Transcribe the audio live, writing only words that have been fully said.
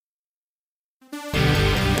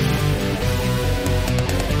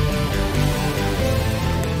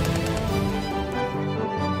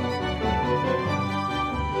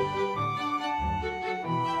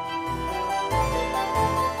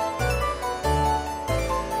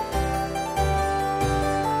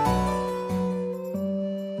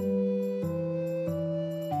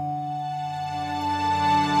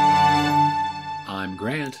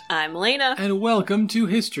Dana. And welcome to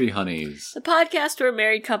History Honeys, The podcast where a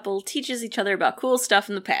married couple teaches each other about cool stuff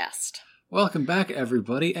in the past. Welcome back,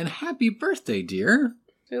 everybody, and happy birthday, dear.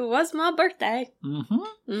 It was my birthday.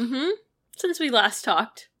 Since we last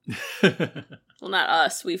talked. Well, not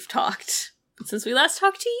us, we've talked. But since we last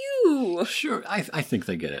talked to you. Sure, I think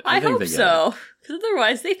they get it. I think hope they get so. Because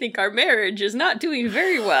otherwise they think our marriage is not doing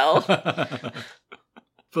very well.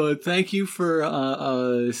 But thank you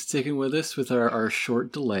for sticking with us with our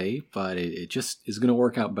short delay, but it just is going to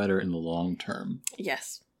work out better in the long term.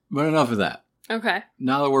 Yes. But enough of that. Okay.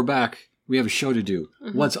 Now that we're back, we have a show to do.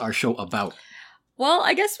 What's our show about? Well,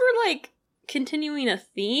 I guess we're continuing a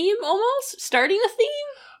theme almost? Starting a theme?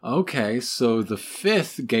 Okay, so the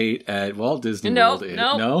fifth gate at Walt Disney World is...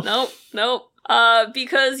 Nope.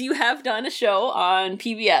 Because you have done a show on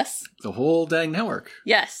PBS. The whole dang network.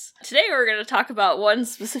 Yes. Today we're going to talk about one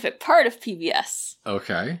specific part of PBS.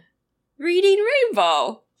 Okay. Reading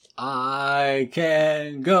Rainbow. I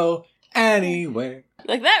can go anywhere.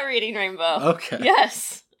 Like that Reading Rainbow. Okay.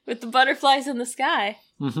 Yes. With the butterflies in the sky.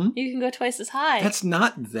 Mm-hmm. You can go twice as high. That's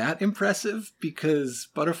not that impressive because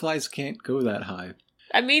butterflies can't go that high.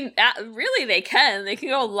 I mean, really they can. They can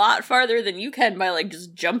go a lot farther than you can by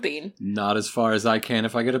just jumping. Not as far as I can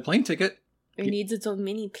if I get a plane ticket. It needs its own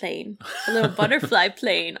mini plane. A little butterfly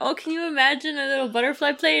plane. Oh, can you imagine a little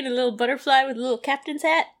butterfly plane? A little butterfly with a little captain's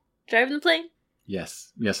hat driving the plane?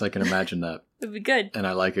 Yes, I can imagine that. It'd be good. And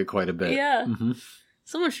I like it quite a bit. Yeah. Mm-hmm.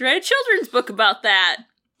 Someone should write a children's book about that.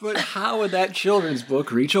 But how would that children's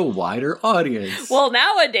book reach a wider audience? Well,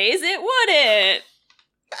 nowadays it wouldn't.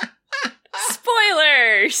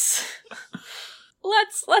 Spoilers.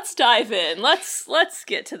 Let's dive in. Let's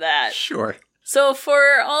get to that. Sure. So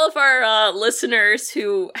for all of our listeners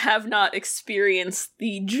who have not experienced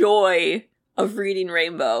the joy of Reading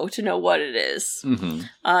Rainbow to know what it is,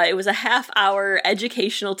 it was a half-hour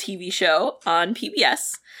educational TV show on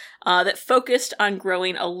PBS that focused on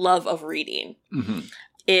growing a love of reading.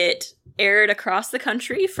 It aired across the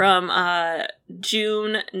country from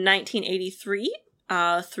June 1983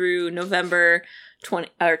 through November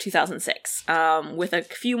 2006, with a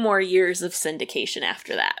few more years of syndication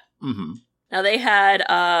after that. Now, they had,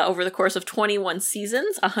 over the course of 21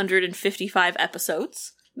 seasons, 155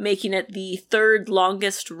 episodes, making it the third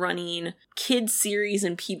longest-running kids series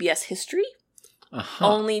in PBS history.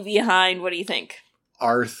 Only behind, what do you think?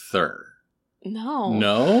 Arthur. No.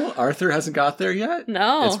 No? Arthur hasn't got there yet?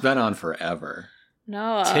 No. It's been on forever.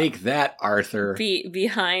 No. Take that, Arthur.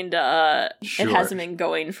 Behind, Sure. It hasn't been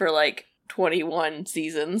going for 21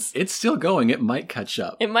 seasons. It's still going. It might catch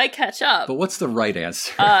up. It might catch up. But what's the right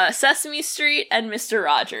answer? Sesame Street and Mr.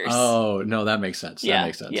 Rogers. Oh, no, that makes sense. Yeah, that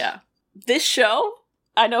makes sense. Yeah. This show,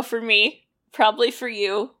 I know for me, probably for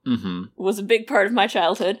you, was a big part of my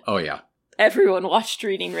childhood. Oh, yeah. Everyone watched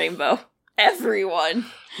Reading Rainbow. Everyone.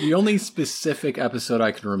 The only specific episode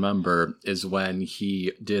I can remember is when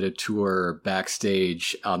he did a tour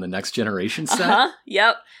backstage on the Next Generation set.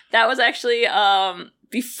 Yep. That was actually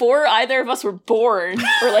before either of us were born,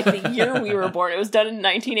 or the year we were born. It was done in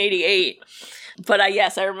 1988. But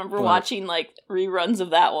yes, I remember watching reruns of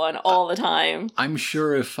that one all the time. I'm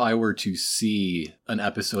sure if I were to see an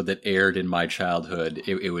episode that aired in my childhood,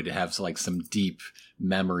 it would have some deep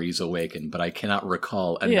memories awakened, but I cannot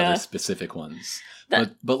recall any other specific ones.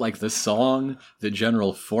 But the song, the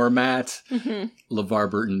general format, LeVar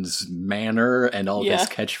Burton's manner, and all of his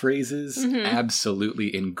catchphrases,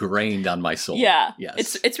 absolutely ingrained on my soul. Yeah.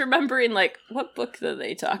 Yes. It's remembering, what book do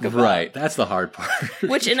they talk about? Right. That's the hard part.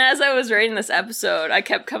 And as I was writing this episode, I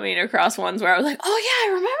kept coming across ones where I was like, oh yeah,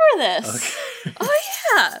 I remember this. Okay. Oh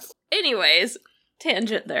yeah. Anyways,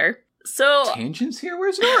 tangent there. So Tangents here?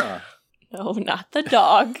 Where's Nora? No, not the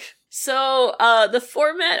dog. So, the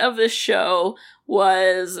format of the show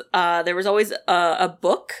was, there was always a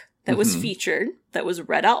book that was featured, that was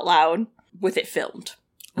read out loud, with it filmed.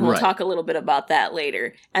 And we'll talk a little bit about that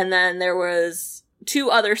later. And then there was two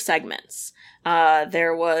other segments.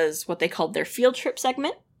 There was what they called their field trip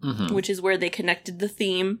segment, which is where they connected the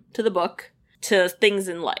theme to the book to things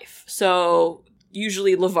in life. So,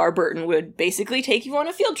 usually LeVar Burton would basically take you on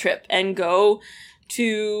a field trip and go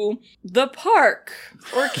to the park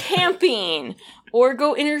or camping or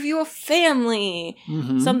go interview a family,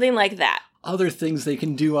 something like that. Other things they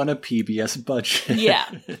can do on a PBS budget. Yeah.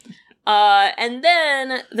 And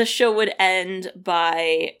then the show would end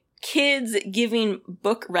by kids giving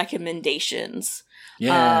book recommendations.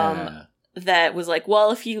 Yeah. That was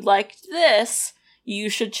well, if you liked this, you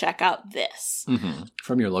should check out this.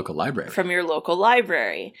 From your local library.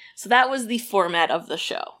 So that was the format of the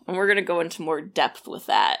show. And we're going to go into more depth with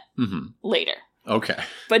that later. Okay.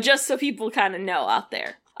 But just so people kind of know out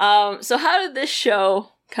there. So how did this show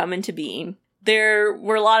come into being? There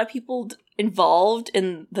were a lot of people involved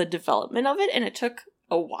in the development of it, and it took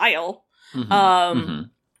a while.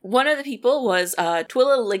 One of the people was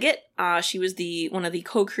Twila Liggett. She was one of the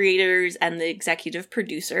co-creators and the executive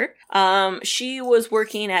producer. She was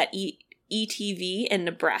working at ETV in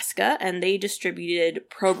Nebraska, and they distributed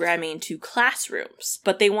programming to classrooms.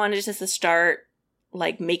 But they wanted to start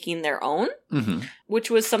making their own, which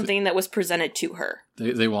was something that was presented to her.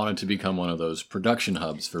 They wanted to become one of those production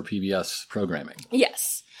hubs for PBS programming.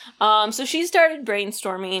 Yes. So she started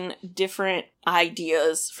brainstorming different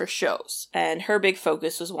ideas for shows, and her big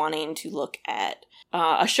focus was wanting to look at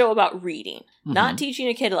a show about reading. Not teaching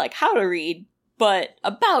a kid how to read, but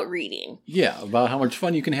about reading. Yeah, about how much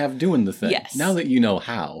fun you can have doing the thing. Yes. Now that you know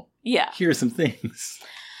how. Yeah. Here are some things.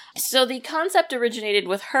 So the concept originated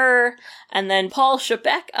with her, and then Paul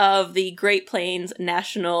Schubeck of the Great Plains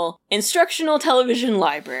National Instructional Television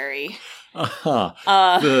Library.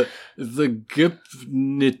 The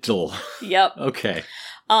Gipnittel. Yep. Okay.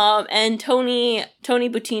 And Tony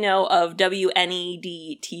Butino of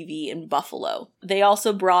WNED TV in Buffalo. They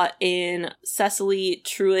also brought in Cecily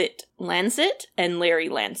Truitt Lancet and Larry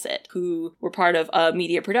Lancet, who were part of a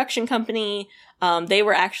media production company. They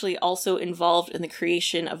were actually also involved in the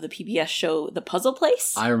creation of the PBS show The Puzzle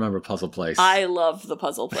Place. I remember Puzzle Place. I loved The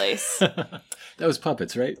Puzzle Place. That was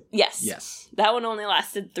puppets, right? Yes. Yes. That one only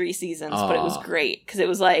lasted 3 seasons, but it was great because it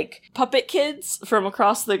was puppet kids from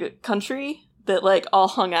across the country that all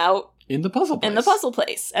hung out in the Puzzle Place. In the Puzzle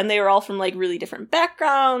Place. And they were all from really different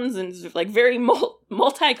backgrounds and very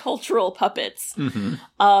multicultural puppets.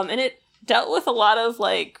 And it dealt with a lot of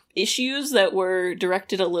issues that were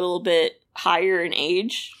directed a little bit higher in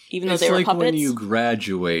age, even though they were puppets. It's when you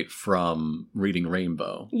graduate from Reading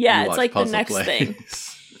Rainbow. Yeah, it's the next thing.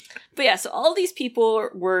 But yeah, so all these people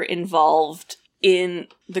were involved in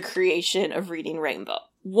the creation of Reading Rainbow.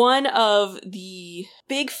 One of the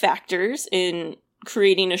big factors in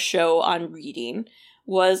creating a show on reading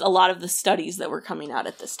was a lot of the studies that were coming out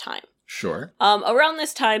at this time. Sure. Around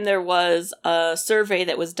this time, there was a survey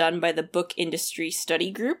that was done by the Book Industry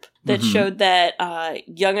Study Group that showed that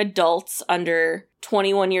young adults under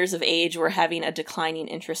 21 years of age were having a declining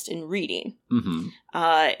interest in reading.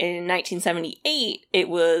 In 1978, it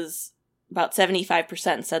was about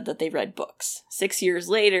 75% said that they read books. 6 years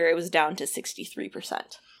later, it was down to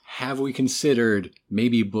 63%. Have we considered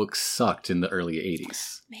maybe books sucked in the early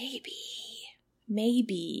 80s? Maybe.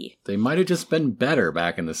 They might have just been better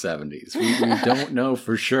back in the 70s. We don't know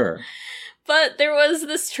for sure. But there was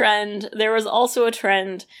this trend. There was also a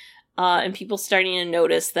trend in people starting to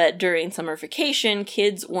notice that during summer vacation,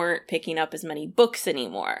 kids weren't picking up as many books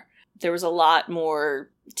anymore. There was a lot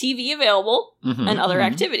more TV available and other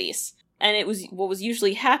activities. And it was what was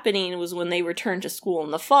usually happening was when they returned to school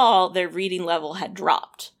in the fall, their reading level had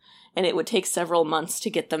dropped. And it would take several months to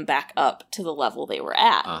get them back up to the level they were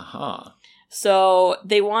at. So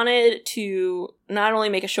they wanted to not only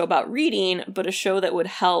make a show about reading, but a show that would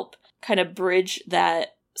help kind of bridge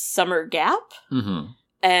that summer gap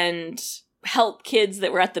and help kids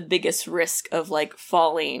that were at the biggest risk of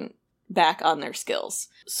falling back on their skills.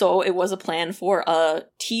 So it was a plan for a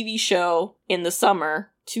TV show in the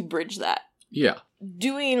summer to bridge that. Yeah.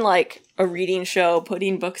 Doing a reading show,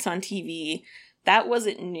 putting books on TV, that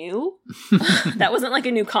wasn't new. That wasn't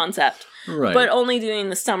a new concept. Right. But only doing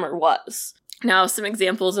the summer was. Now, some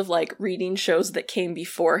examples of reading shows that came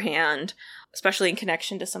beforehand, especially in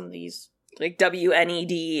connection to some of these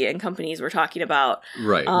WNED and companies we're talking about.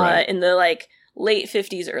 Right. In the late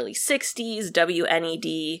 50s, early 60s,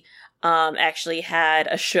 WNED actually had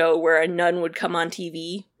a show where a nun would come on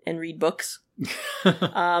TV and read books.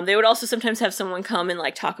 They would also sometimes have someone come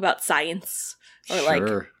and talk about science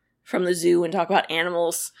or from the zoo and talk about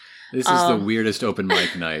animals. This is the weirdest open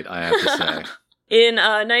mic night, I have to say. In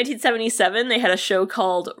 1977, they had a show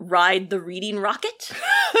called Ride the Reading Rocket.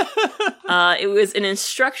 It was an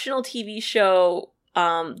instructional TV show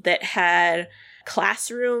that had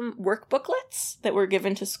classroom workbooklets that were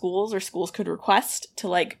given to schools, or schools could request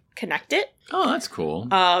to connect it. Oh, that's cool.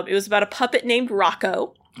 It was about a puppet named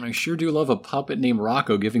Rocco. I sure do love a puppet named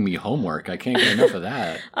Rocco giving me homework. I can't get enough of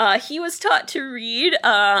that. He was taught to read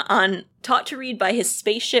by his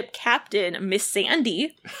spaceship captain, Miss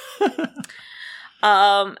Sandy.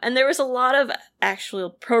 And there was a lot of actual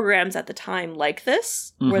programs at the time like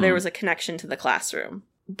this, where there was a connection to the classroom.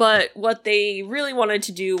 But what they really wanted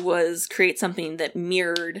to do was create something that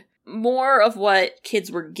mirrored more of what kids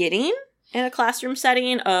were getting in a classroom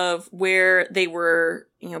setting, of where they were,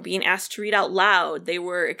 being asked to read out loud. They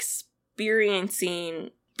were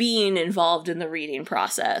experiencing being involved in the reading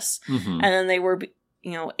process. And then they were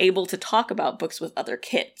able to talk about books with other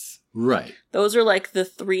kids. Right. Those are like the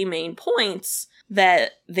 3 main points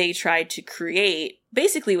that they tried to create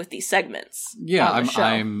basically with these segments. Yeah,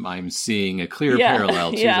 I'm seeing a clear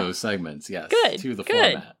parallel to those segments, yes. Good. To the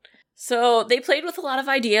format. So they played with a lot of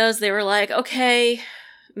ideas. They were like, okay,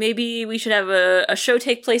 maybe we should have a show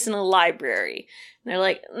take place in a library. And they're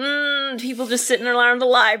like, people just sitting around the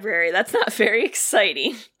library. That's not very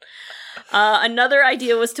exciting. Another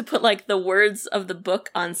idea was to put like the words of the book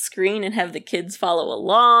on screen and have the kids follow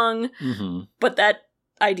along. Mm-hmm. But that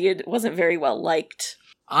idea wasn't very well liked.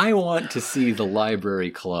 I want to see the library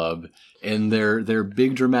club in their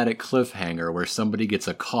big dramatic cliffhanger where somebody gets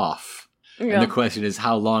a cough. Yeah. And the question is,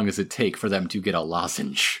 how long does it take for them to get a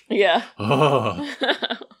lozenge? Yeah. Oh.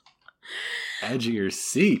 Edge of your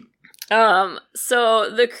seat. So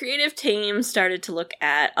the creative team started to look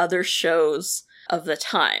at other shows of the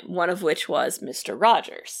time, one of which was Mr.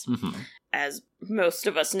 Rogers. Mm-hmm. As most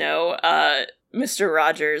of us know, Mr.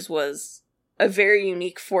 Rogers was a very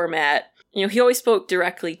unique format. He always spoke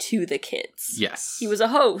directly to the kids. Yes. He was a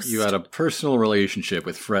host. You had a personal relationship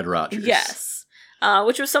with Fred Rogers. Yes.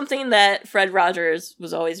 Which was something that Fred Rogers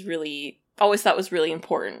was always thought was really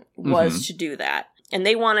important, was to do that. And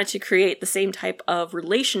they wanted to create the same type of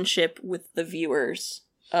relationship with the viewers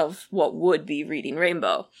of what would be Reading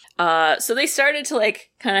Rainbow. So they started to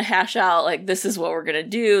kind of hash out, this is what we're going to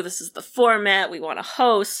do. This is the format we want to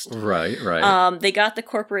host. Right. They got the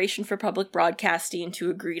Corporation for Public Broadcasting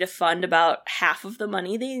to agree to fund about half of the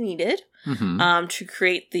money they needed to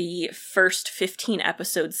create the first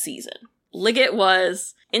 15-episode season. Liggett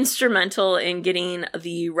was instrumental in getting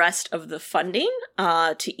the rest of the funding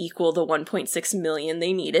to equal the $1.6 million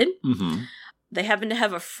they needed. Mm-hmm. They happened to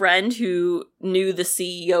have a friend who knew the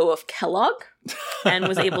CEO of Kellogg and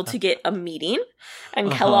was able to get a meeting. And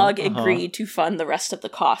Kellogg agreed to fund the rest of the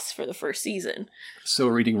costs for the first season. So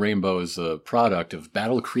Reading Rainbow is a product of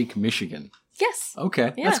Battle Creek, Michigan. Yes.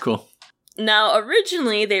 Okay, yeah. That's cool. Now,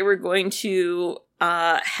 originally, they were going to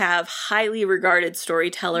have highly regarded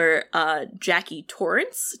storyteller Jackie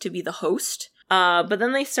Torrance to be the host. But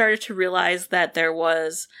then they started to realize that there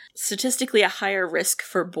was statistically a higher risk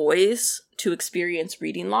for boys to experience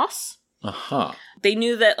reading loss. They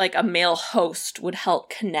knew that a male host would help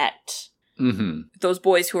connect those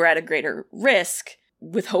boys who are at a greater risk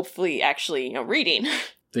with hopefully actually reading.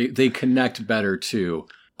 They connect better to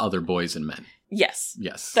other boys and men. Yes.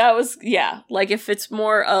 That was, if it's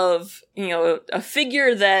more of, a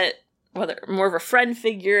figure that, whether more of a friend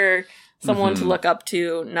figure, someone to look up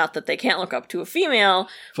to, not that they can't look up to a female,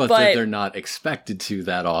 but that they're not expected to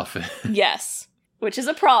that often. Yes, which is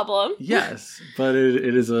a problem. Yes, but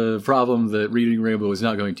it is a problem that Reading Rainbow is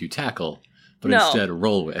not going to tackle, but instead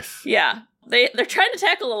roll with. Yeah. They're trying to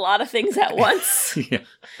tackle a lot of things at once. Yeah.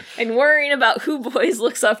 And worrying about who boys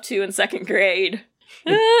looks up to in second grade.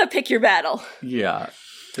 Pick your battle. Yeah.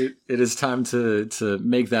 It is time to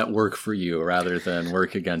make that work for you rather than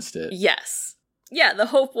work against it. Yes. Yeah, the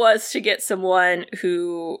hope was to get someone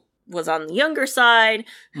who was on the younger side,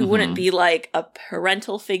 who wouldn't be like a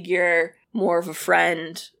parental figure, more of a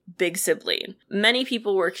friend, big sibling. Many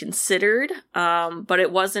people were considered, but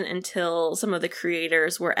it wasn't until some of the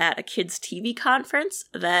creators were at a kids' TV conference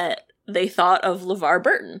that they thought of LeVar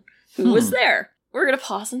Burton, who was there. We're going to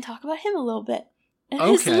pause and talk about him a little bit. And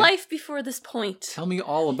his life before this point. Tell me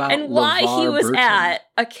all about and why LeVar he was Burton. at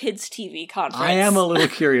a kids' TV conference. I am a little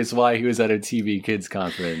curious why he was at a TV kids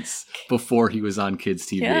conference before he was on kids'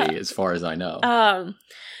 TV, as far as I know.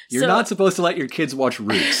 You're not supposed to let your kids watch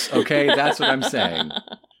Roots, okay? That's what I'm saying.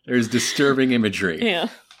 There's disturbing imagery. Yeah.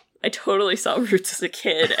 I totally saw Roots as a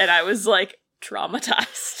kid, and I was,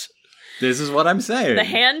 traumatized. This is what I'm saying. The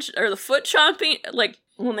hand, or the foot chomping,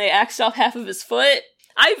 when they axed off half of his foot.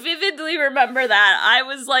 I vividly remember that. I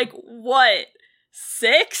was like, what,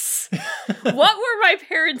 6? What were my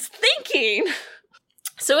parents thinking?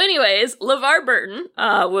 So anyways, LeVar Burton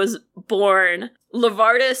was born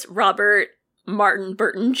LeVardus Robert Martin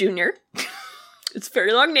Burton Jr. It's a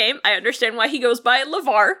very long name. I understand why he goes by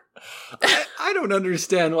LeVar. I don't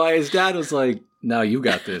understand why his dad was like, no, you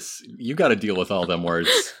got this. You got to deal with all them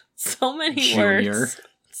words. So many words.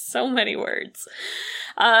 So many words.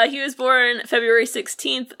 He was born February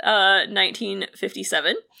 16th,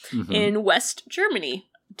 1957 in West Germany.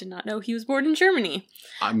 Did not know he was born in Germany.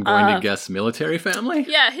 I'm going to guess military family?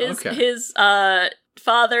 Yeah, his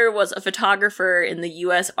father was a photographer in the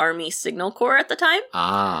U.S. Army Signal Corps at the time.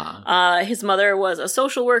 His mother was a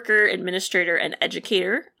social worker, administrator, and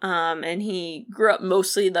educator. And he grew up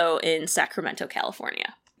mostly, though, in Sacramento,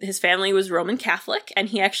 California. His family was Roman Catholic, and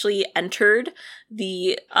he actually entered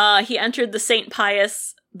the St.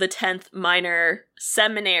 Pius the 10th Minor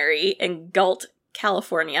Seminary in Galt,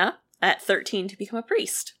 California at 13 to become a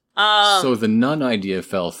priest. So the nun idea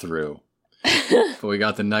fell through. But we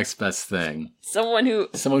got the next best thing. Someone who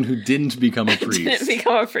didn't become a priest. Didn't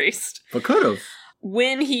become a priest. But could have.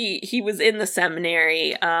 When he was in the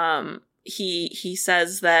seminary, he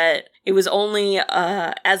says that it was only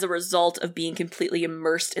as a result of being completely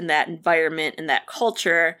immersed in that environment and that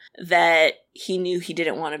culture that he knew he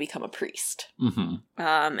didn't want to become a priest. Mm-hmm.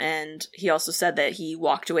 And he also said that he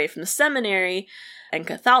walked away from the seminary and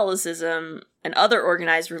Catholicism and other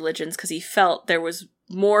organized religions because he felt there was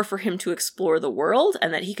more for him to explore the world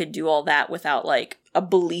and that he could do all that without, like, a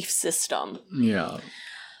belief system. Yeah.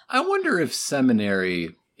 I wonder if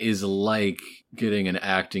seminary is like getting an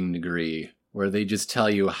acting degree where they just tell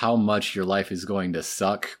you how much your life is going to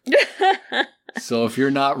suck. So if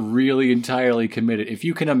you're not really entirely committed, if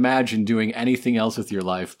you can imagine doing anything else with your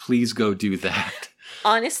life, please go do that.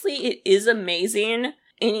 Honestly, it is amazing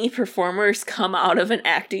any performers come out of an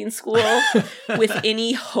acting school with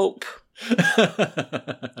any hope.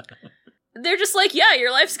 They're just like, yeah,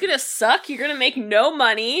 your life's gonna suck. You're gonna make no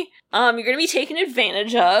money. You're gonna be taken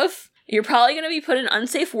advantage of. You're probably gonna be put in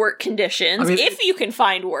unsafe work conditions, if you can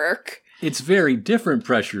find work. It's very different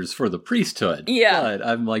pressures for the priesthood. Yeah. But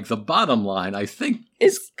I'm like, the bottom line, I think,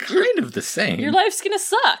 is kind of the same. Your life's gonna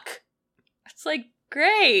suck. It's like,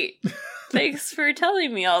 great. Thanks for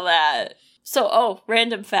telling me all that. So,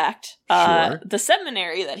 random fact. Sure. The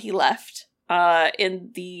seminary that he left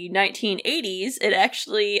in the 1980s, it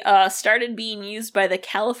actually started being used by the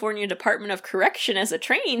California Department of Correction as a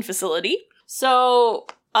training facility. So,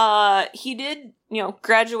 he did,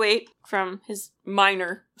 graduate from his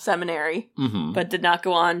minor seminary, mm-hmm. but did not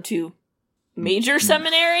go on to major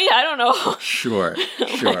seminary? I don't know. Sure.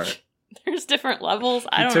 Like, there's different levels.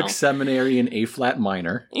 I don't know. He took seminary in A-flat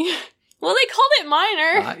minor. Well, they called it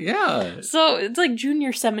minor. Yeah. So it's like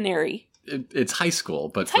junior seminary. It's high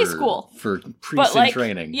school, but it's high school for priest in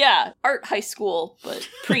training. Yeah, art high school, but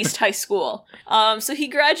priest high school. So he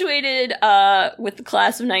graduated with the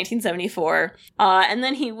class of 1974, and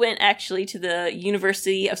then he went actually to the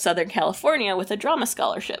University of Southern California with a drama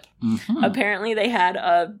scholarship. Mm-hmm. Apparently, they had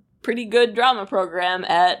a pretty good drama program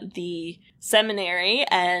at the seminary,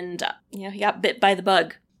 and he got bit by the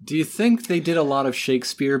bug. Do you think they did a lot of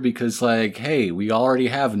Shakespeare because, like, hey, we already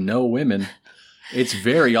have no women? It's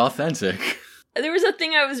very authentic. There was a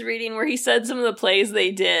thing I was reading where he said some of the plays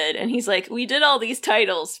they did, and he's like, we did all these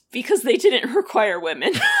titles because they didn't require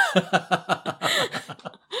women.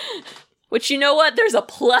 Which, you know what? There's a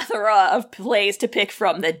plethora of plays to pick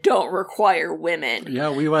from that don't require women. Yeah,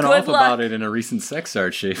 we went off about it in a recent Sex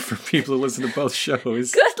Archive for people who listen to both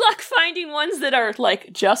shows. Good luck finding ones that are,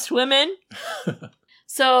 like, just women.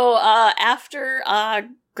 So, after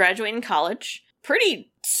graduating college,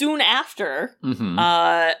 pretty soon after,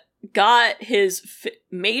 mm-hmm. Got his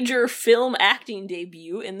major film acting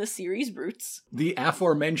debut in the series Roots. The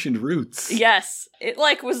aforementioned Roots. Yes. It,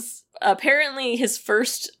 was apparently his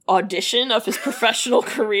first audition of his professional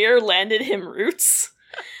career landed him Roots.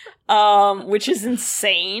 Which is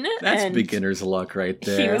insane. That's beginner's luck right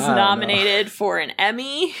there. He was nominated for an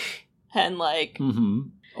Emmy, and mm-hmm.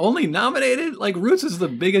 Only nominated? Roots is the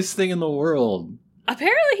biggest thing in the world.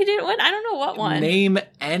 Apparently he didn't win. I don't know what one. Name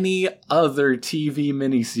any other TV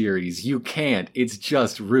miniseries. You can't. It's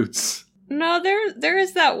just Roots. No, there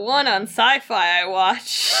is that one on Sci-Fi I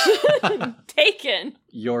watched. Taken.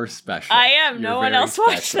 You're special. I am. You're no one else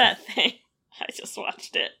special. watched that thing. I just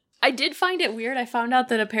watched it. I did find it weird. I found out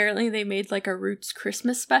that apparently they made a Roots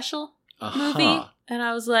Christmas special movie. And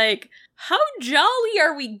I was like, how jolly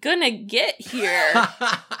are we gonna get here?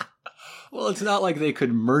 Well, it's not like they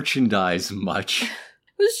could merchandise much. It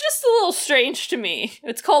was just a little strange to me.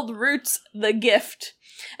 It's called Roots the Gift.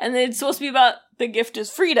 And it's supposed to be about the gift is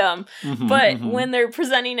freedom. Mm-hmm, but mm-hmm. when they're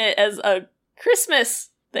presenting it as a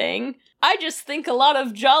Christmas thing, I just think a lot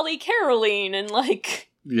of jolly caroling and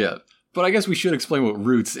Yeah. But I guess we should explain what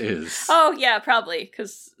Roots is. Oh, yeah, probably,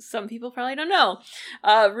 because some people probably don't know.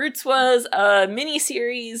 Roots was a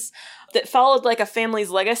mini-series that followed, a family's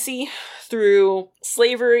legacy through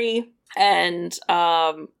slavery and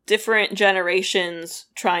different generations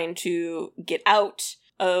trying to get out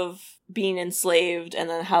of being enslaved and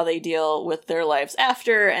then how they deal with their lives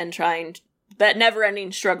after and trying that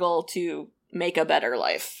never-ending struggle to make a better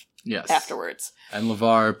life afterwards. And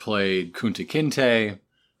LeVar played Kunta Kinte,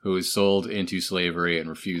 who was sold into slavery and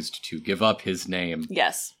refused to give up his name.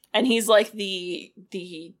 Yes. And he's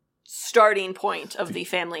the starting point of the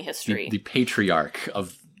family history. The patriarch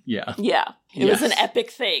of, yeah. Yeah. It was an epic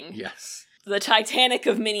thing. Yes. the Titanic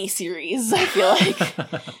of miniseries, I feel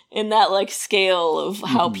like, in that like scale of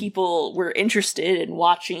how people were interested in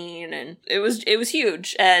watching, and it was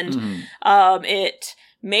huge, and it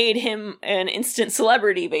made him an instant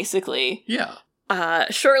celebrity, basically. Yeah.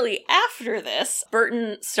 Shortly after this,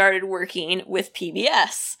 Burton started working with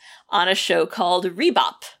PBS on a show called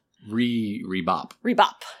Rebop. Rebop.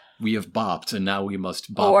 Rebop. We have bopped, and now we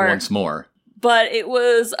must bop once more. But it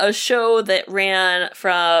was a show that ran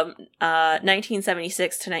from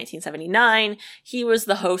 1976 to 1979. He was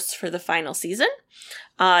the host for the final season.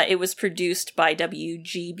 It was produced by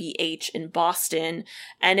WGBH in Boston,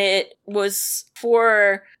 and it was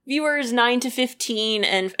for viewers 9 to 15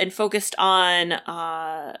 and focused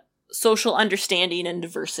on social understanding and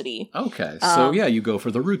diversity. Okay, so you go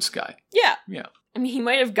for the Roots guy. Yeah. Yeah. I mean, he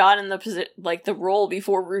might have gotten the role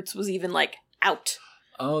before Roots was even, like, out.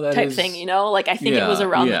 Oh, that type is... thing, you know? Like, I think it was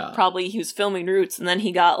around, probably he was filming Roots, and then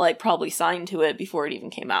he got, like, probably signed to it before it even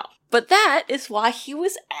came out. But that is why he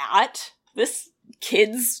was at this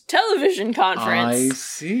kids' television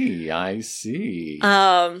conference. I see.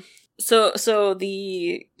 So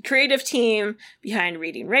the creative team behind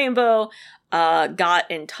Reading Rainbow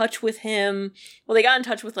got in touch with him. Well, they got in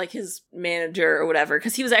touch with, like, his manager or whatever,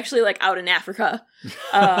 because he was actually, like, out in Africa.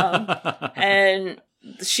 And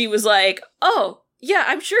she was like, oh, yeah,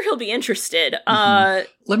 I'm sure he'll be interested. Let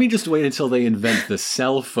me just wait until they invent the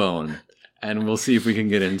cell phone, and we'll see if we can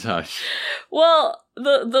get in touch. Well,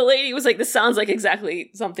 the lady was like, this sounds like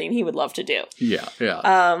exactly something he would love to do. Yeah.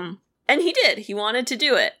 And he did. He wanted to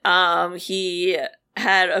do it. He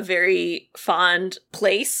had a very fond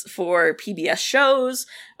place for PBS shows,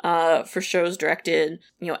 for shows directed,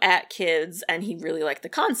 at kids, and he really liked the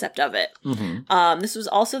concept of it. This was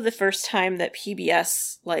also the first time that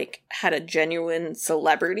PBS, like, had a genuine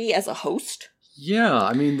celebrity as a host. Yeah,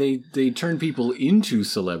 I mean, they turned people into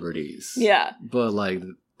celebrities. Yeah. But, like,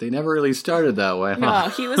 they never really started that way, huh? No,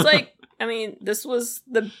 he was like, I mean, this was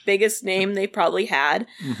the biggest name they probably had.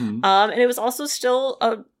 And it was also still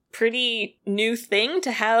a pretty new thing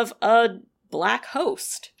to have a black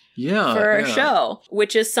host for a show,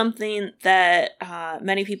 which is something that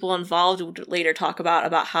many people involved would later talk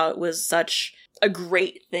about how it was such a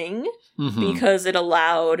great thing because it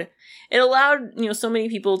allowed so many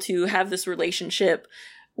people to have this relationship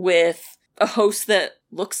with a host that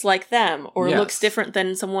looks like them or looks different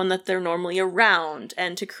than someone that they're normally around,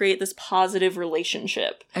 and to create this positive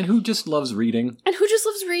relationship. And who just loves reading.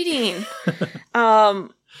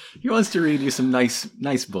 He wants to read you some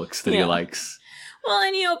nice books that he likes. Well,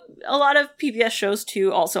 and a lot of PBS shows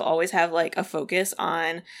too also always have, like, a focus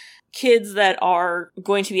on kids that are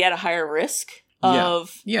going to be at a higher risk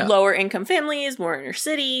of lower income families, more inner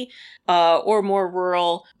city, or more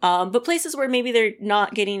rural, but places where maybe they're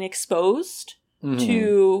not getting exposed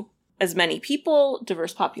to as many people,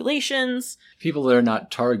 diverse populations. People that are not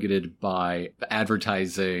targeted by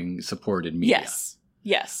advertising supported media.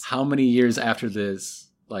 Yes. How many years after this,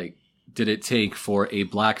 like, did it take for a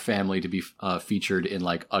black family to be featured in,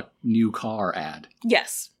 like, a new car ad?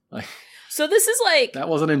 Yes. So this is like... That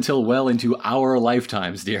wasn't until well into our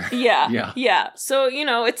lifetimes, dear. Yeah. So,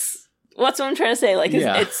 that's what I'm trying to say. Like,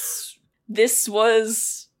 this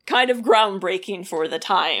was kind of groundbreaking for the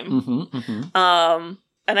time.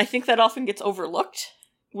 And I think that often gets overlooked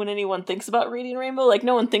when anyone thinks about Reading Rainbow. Like,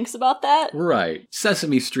 no one thinks about that. Right.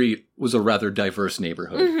 Sesame Street was a rather diverse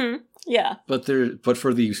neighborhood. Yeah. But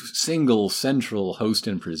for the single central host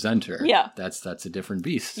and presenter, that's a different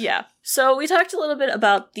beast. Yeah. So we talked a little bit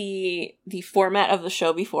about the format of the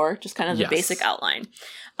show before, just kind of the basic outline.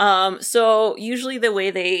 So usually the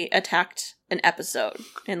way they attacked an episode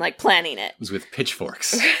and, like, planning it was with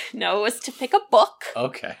pitchforks. No, it was to pick a book.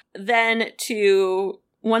 Okay. Then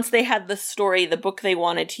once they had the story, the book they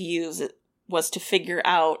wanted to use was to figure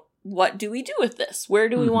out, what do we do with this? Where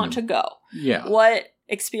do we want to go? Yeah. What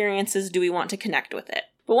experiences do we want to connect with it?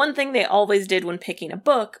 But one thing they always did when picking a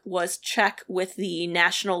book was check with the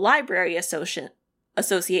National Library Association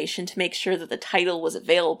to make sure that the title was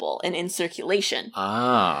available and in circulation.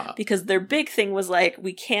 Because their big thing was, like,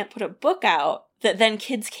 we can't put a book out that then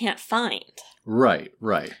kids can't find. Right.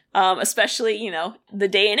 Especially, the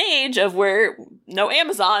day and age of where no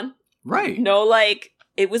Amazon. Right. No, like,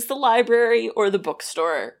 it was the library or the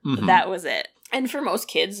bookstore. That was it. And for most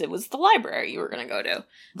kids, it was the library you were going to go to.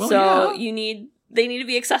 Well, so they need to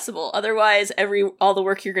be accessible. Otherwise, all the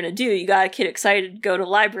work you're going to do, you got a kid excited to go to the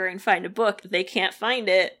library and find a book. If they can't find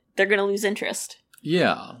it, they're going to lose interest.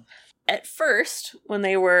 Yeah. At first, when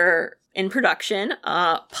they were in production,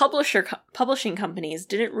 publishing companies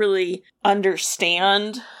didn't really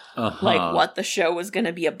understand like what the show was going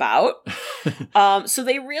to be about. So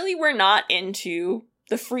they really were not into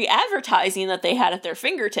the free advertising that they had at their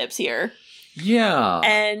fingertips here. Yeah.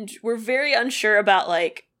 And we're very unsure about,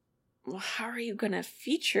 like, well, how are you going to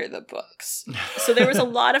feature the books? So there was a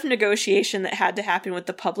lot of negotiation that had to happen with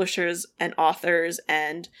the publishers and authors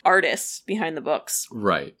and artists behind the books.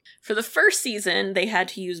 Right. For the first season, they had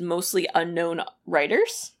to use mostly unknown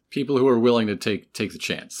writers. People who are willing to take the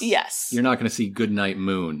chance. Yes. You're not going to see Goodnight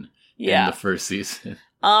Moon in the first season.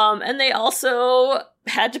 And they also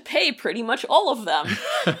had to pay pretty much all of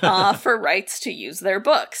them for rights to use their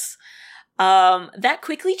books. That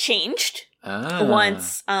quickly changed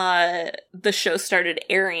once the show started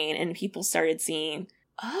airing and people started seeing,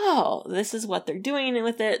 oh, this is what they're doing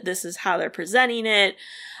with it. This is how they're presenting it.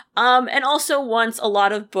 And also once a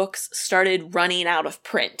lot of books started running out of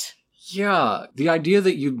print. Yeah, the idea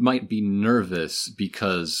that you might be nervous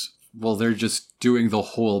because, well, they're just doing the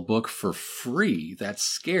whole book for free, that's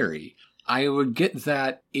scary. I would get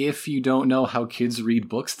that if you don't know how kids read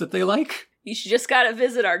books that they like. You should just gotta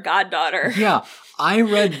visit our goddaughter. Yeah, I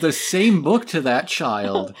read the same book to that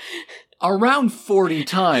child around 40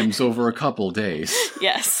 times over a couple days.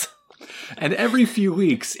 Yes. And every few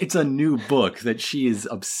weeks, it's a new book that she is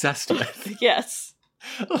obsessed with. Yes.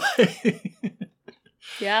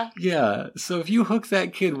 Yeah. Yeah. So if you hook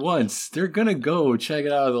that kid once, they're going to go check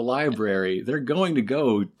it out of the library. They're going to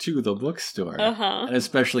go to the bookstore. Uh-huh. And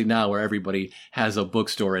especially now where everybody has a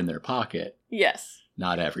bookstore in their pocket. Yes.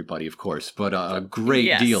 Not everybody, of course, but a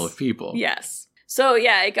great deal of people. Yes. So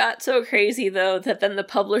yeah, it got so crazy though that then the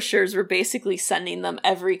publishers were basically sending them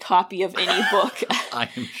every copy of any book. I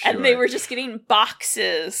am sure. And they were just getting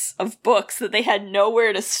boxes of books that they had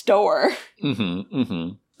nowhere to store. Mm-hmm, mm-hmm.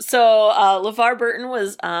 So LeVar Burton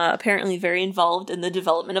was apparently very involved in the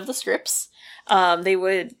development of the scripts. They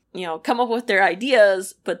would, come up with their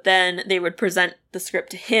ideas, but then they would present the script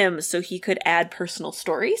to him so he could add personal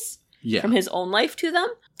stories from his own life to them,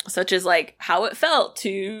 such as like how it felt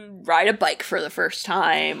to ride a bike for the first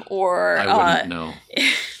time, or I wouldn't know.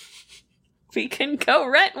 We can go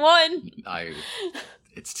rent one.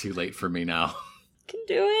 It's too late for me now. Can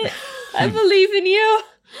do it. I believe in you.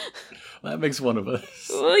 That makes one of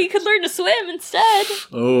us. Well, you could learn to swim instead.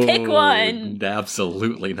 Oh, pick one.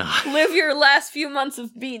 Absolutely not. Live your last few months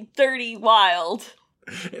of being 30 wild.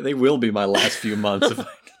 They will be my last few months.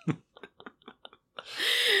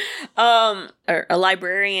 A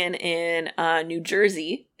librarian in New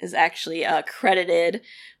Jersey is actually credited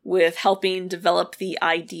with helping develop the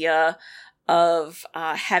idea of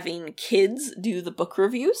having kids do the book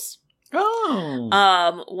reviews.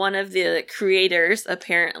 Oh. One of the creators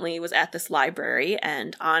apparently was at this library,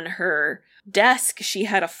 and on her desk she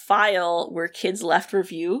had a file where kids left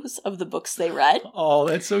reviews of the books they read. Oh,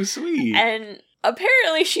 that's so sweet. And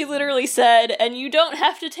apparently she literally said, and you don't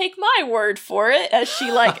have to take my word for it, as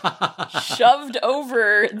she shoved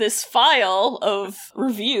over this file of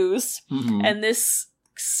reviews, and this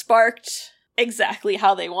sparked exactly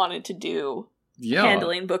how they wanted to do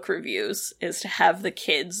handling book reviews, is to have the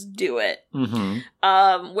kids do it.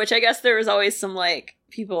 Which I guess there was always some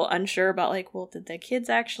people unsure about, well, did the kids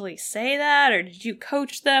actually say that, or did you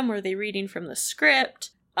coach them? Were they reading from the script?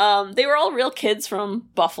 They were all real kids from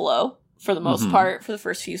Buffalo for the most part for the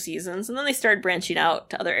first few seasons, and then they started branching out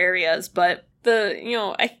to other areas. But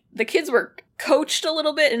the kids were coached a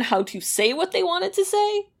little bit in how to say what they wanted to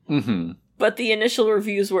say. But the initial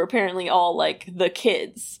reviews were apparently all the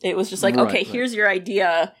kids. It was just here's your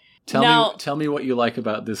idea. Tell me what you like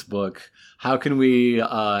about this book. How can we,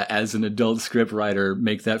 as an adult scriptwriter,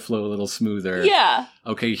 make that flow a little smoother? Yeah.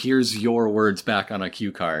 Okay, here's your words back on a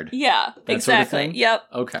cue card. Yeah, that exactly. Sort of thing? Yep.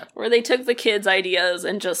 Okay. Where they took the kids' ideas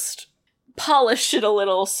and just polished it a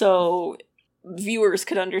little so viewers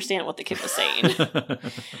could understand what the kid was saying.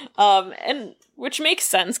 And which makes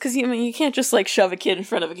sense, because you can't just shove a kid in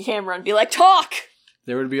front of a camera and be like, talk!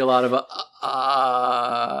 There would be a lot of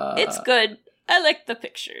It's good. I like the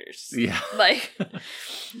pictures. Yeah.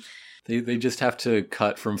 They just have to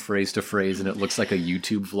cut from phrase to phrase, and it looks like a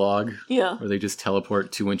YouTube vlog. Yeah. Where they just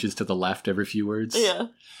teleport 2 inches to the left every few words. Yeah.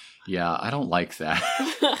 Yeah, I don't like that.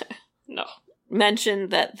 No. Mentioned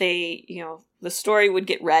that they, the story would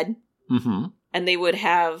get read. And they would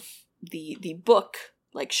have the book,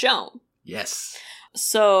 shown. Yes.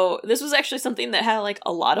 So this was actually something that had,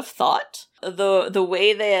 a lot of thought. The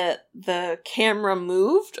way that the camera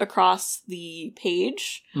moved across the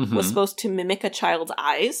page was supposed to mimic a child's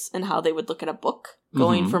eyes and how they would look at a book,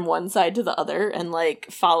 going from one side to the other and,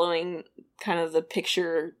 following kind of the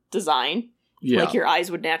picture design. Yeah. Like your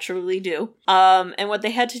eyes would naturally do. And what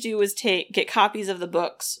they had to do was get copies of the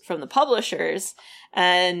books from the publishers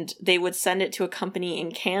and they would send it to a company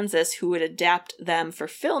in Kansas who would adapt them for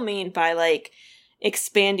filming by, like,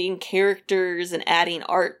 expanding characters and adding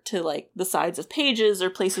art to, like, the sides of pages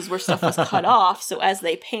or places where stuff was cut off, so as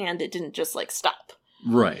they panned, it didn't just, like, stop.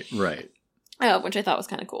 Right. Which I thought was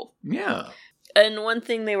kind of cool. Yeah. And one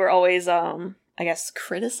thing they were always, I guess,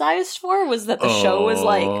 criticized for was that the show was,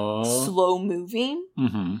 like, slow moving.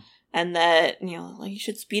 Mm-hmm. And that, you know, like, you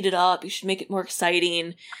should speed it up, you should make it more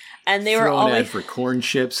exciting. And they were always... ad for corn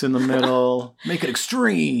chips in the middle. Make it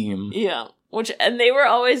extreme. Yeah. And they were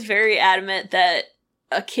always very adamant that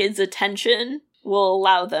a kid's attention will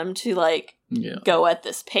allow them to, like, go at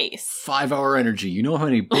this pace. 5 hour energy. You know how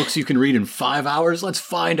many books you can read in 5 hours? Let's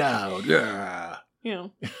find out. Yeah. Yeah.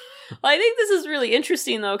 Well, I think this is really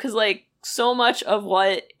interesting, though, because, like, so much of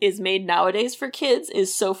what is made nowadays for kids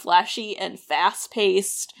is so flashy and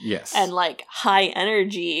fast-paced. Yes. And, like, high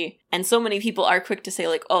energy. And so many people are quick to say,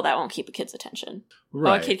 like, oh, that won't keep a kid's attention.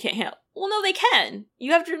 Right. Oh, a kid can't handle. Well, no, they can.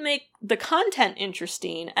 You have to make the content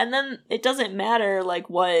interesting, and then it doesn't matter, like,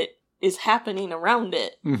 what is happening around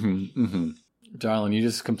it. Mm-hmm, mm-hmm. Darling, you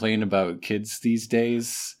just complain about kids these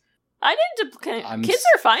days? I didn't. Kids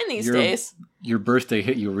are fine these days. Your birthday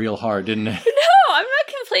hit you real hard, didn't it? No, I'm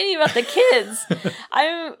not complaining about the kids.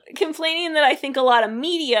 I'm complaining that I think a lot of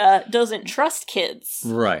media doesn't trust kids.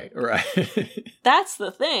 Right. That's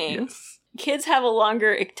the thing. Yes. Kids have a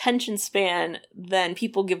longer attention span than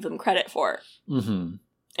people give them credit for. Mm-hmm.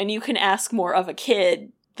 And you can ask more of a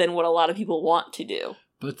kid than what a lot of people want to do.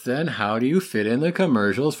 But then how do you fit in the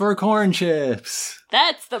commercials for corn chips?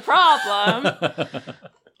 That's the problem.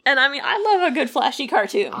 And I mean, I love a good flashy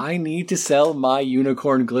cartoon. I need to sell my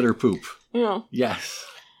unicorn glitter poop. Yeah. Yes.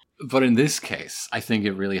 But in this case, I think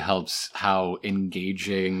it really helps how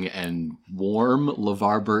engaging and warm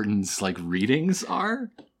LeVar Burton's, like, readings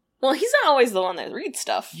are. Well, he's not always the one that reads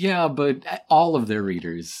stuff. Yeah, but all of their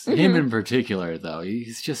readers, him in particular, though,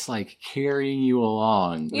 he's just, like, carrying you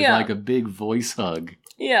along with, like, a big voice hug.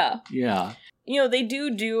 Yeah. Yeah. You know, they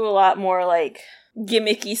do a lot more, like,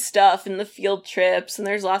 gimmicky stuff in the field trips, and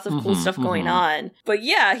there's lots of cool stuff going on. But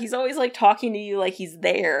yeah, he's always, like, talking to you like he's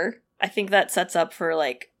there. I think that sets up for,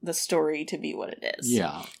 like, the story to be what it is.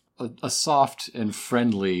 Yeah. A soft and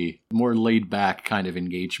friendly, more laid-back kind of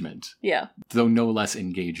engagement. Yeah. Though no less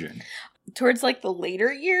engaging. Towards, like, the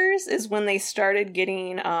later years is when they started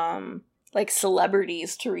getting, like,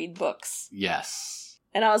 celebrities to read books. Yes.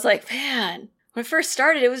 And I was like, man, when it first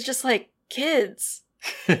started, it was just, like, kids.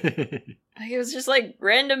 Like, it was just, like,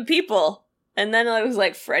 random people. And then it was,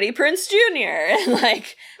 like, Freddie Prinze Jr. and,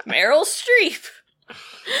 like, Meryl Streep.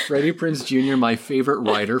 Freddie Prinze Jr., my favorite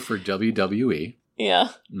writer for WWE. Yeah,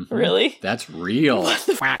 really? That's real. What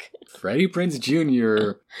the fuck? Freddie Prinze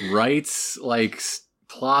Jr. writes, like,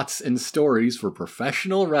 plots and stories for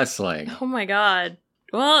professional wrestling. Oh my god.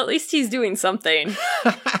 Well, at least he's doing something,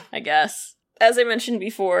 I guess. As I mentioned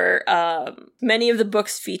before, many of the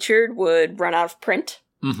books featured would run out of print.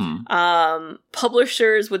 Mm-hmm.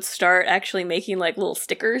 Publishers would start actually making, like, little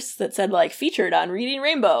stickers that said, like, featured on Reading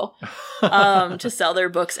Rainbow to sell their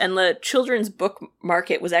books. And the children's book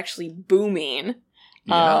market was actually booming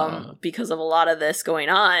because of a lot of this going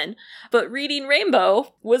on. But Reading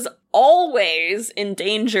Rainbow was always in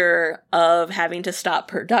danger of having to stop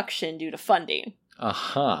production due to funding.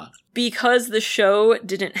 Uh-huh. Because the show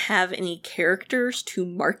didn't have any characters to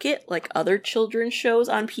market like other children's shows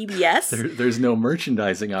on PBS. There's no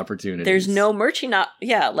merchandising opportunities. There's no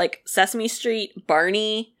like Sesame Street,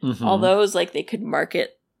 Barney, all those, like, they could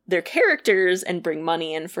market their characters and bring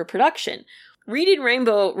money in for production. Reading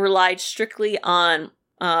Rainbow relied strictly on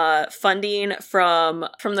funding from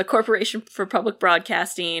the Corporation for Public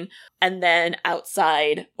Broadcasting and then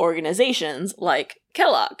outside organizations like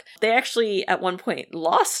Kellogg. They actually, at one point,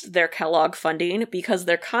 lost their Kellogg funding because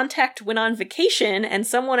their contact went on vacation and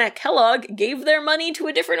someone at Kellogg gave their money to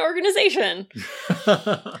a different organization.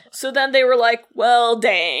 So then they were like, well,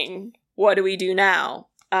 dang, what do we do now?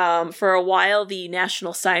 For a while, the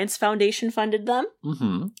National Science Foundation funded them.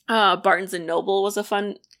 Mm-hmm. Barnes & Noble was a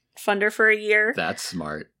funder for a year. That's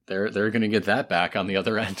smart. They're going to get that back on the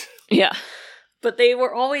other end. Yeah. But they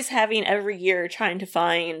were always having every year trying to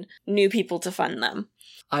find new people to fund them.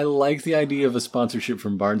 I like the idea of a sponsorship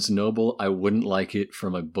from Barnes & Noble. I wouldn't like it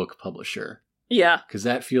from a book publisher. Yeah. Because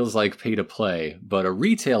that feels like pay to play. But a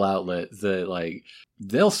retail outlet that, like,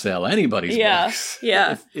 they'll sell anybody's books.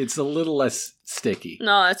 Yeah. It's a little less sticky.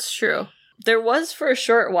 No, that's true. There was, for a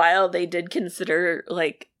short while, they did consider,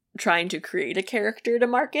 like, trying to create a character to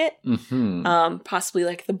market. Mm-hmm. Possibly,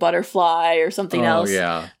 like, the butterfly or something else. Oh,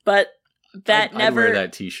 yeah. But that never... I'd wear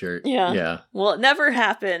that t-shirt. Yeah. Well, it never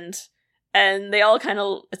happened. And they all kind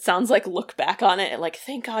of, it sounds like, look back on it and like,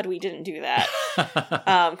 thank God we didn't do that.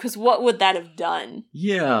 Because what would that have done?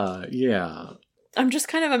 Yeah. I'm just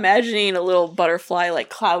kind of imagining a little butterfly like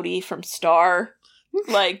Cloudy from Star.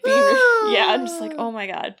 Like, being, I'm just like, oh my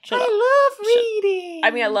God. I love reading.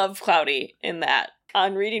 I mean, I love Cloudy in that.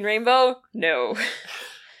 On Reading Rainbow, no.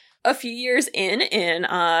 A few years in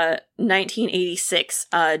 1986,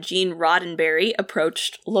 Gene Roddenberry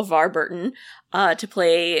approached LeVar Burton to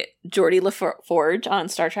play Geordi LaForge on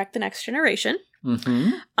Star Trek The Next Generation.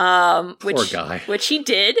 Mm-hmm. Poor guy. Which he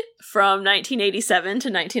did from 1987 to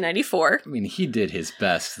 1994. I mean, he did his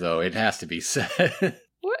best, though. It has to be said.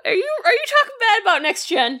 What, are you talking bad about Next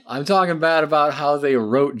Gen? I'm talking bad about how they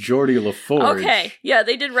wrote Geordi LaForge. Okay, yeah,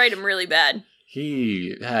 they did write him really bad.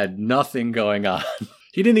 He had nothing going on.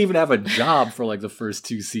 He didn't even have a job for like the first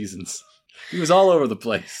 2 seasons. He was all over the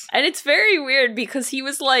place. And it's very weird because he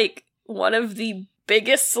was like one of the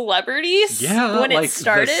biggest celebrities when it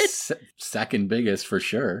started. The second biggest for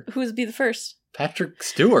sure. Who would be the first? Patrick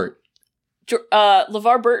Stewart.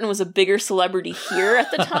 LeVar Burton was a bigger celebrity here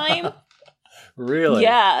at the time. Really?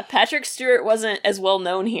 Yeah, Patrick Stewart wasn't as well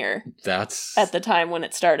known here. That's at the time when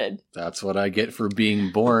it started. That's what I get for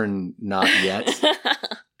being born not yet.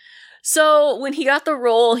 So when he got the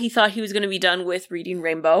role, he thought he was going to be done with Reading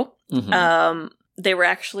Rainbow. Mm-hmm. They were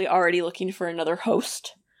actually already looking for another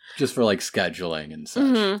host. Just for like scheduling and such.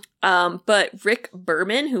 Mm-hmm. But Rick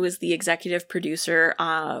Berman, who is the executive producer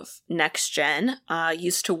of Next Gen,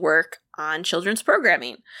 used to work on children's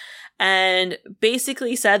programming. And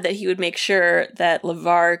basically said that he would make sure that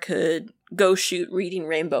LeVar could go shoot Reading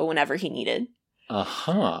Rainbow whenever he needed.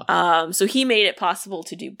 So he made it possible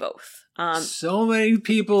to do both. So many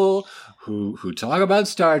people who talk about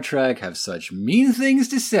Star Trek have such mean things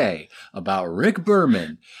to say about Rick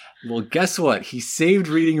Berman. Well, guess what? He saved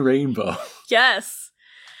Reading Rainbow. Yes.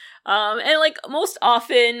 And like most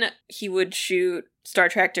often he would shoot Star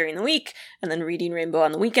Trek during the week and then Reading Rainbow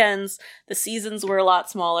on the weekends. The seasons were a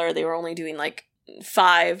lot smaller. They were only doing like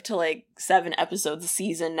 5 to like 7 episodes a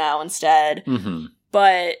season now instead. Mm-hmm.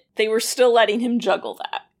 But they were still letting him juggle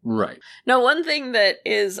that. Right. Now, one thing that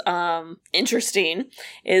is interesting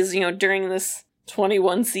is, during this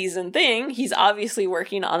 21 season thing, he's obviously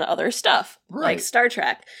working on other stuff, like Star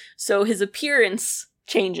Trek. So his appearance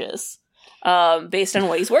changes based on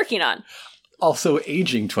what he's working on. Also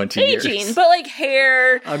aging 20 years. Aging, but like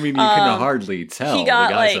hair. I mean, you can hardly tell. The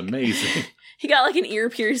guy's amazing. He got like an ear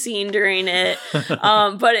piercing during it.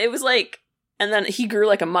 But it was like, and then he grew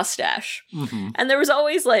like a mustache. Mm-hmm. And there was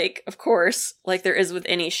always like, of course, like there is with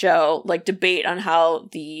any show, like debate on how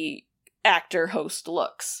the actor host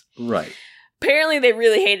looks. Right. Apparently they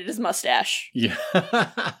really hated his mustache. Yeah.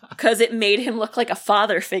 Because it made him look like a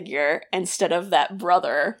father figure instead of that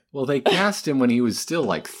brother. Well, they cast him when he was still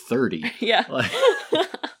like 30. Yeah.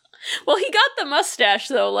 Well, he got the mustache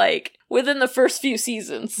though, like within the first few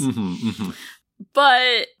seasons. Mm-hmm, mm-hmm.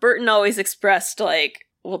 But Burton always expressed like,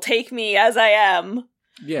 well, take me as I am.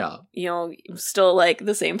 Yeah. I'm still like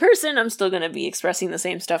the same person. I'm still going to be expressing the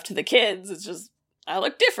same stuff to the kids. It's just, I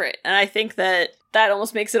look different. And I think that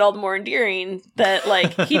almost makes it all the more endearing that,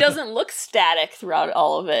 like, he doesn't look static throughout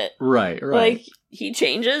all of it. Right. Like, he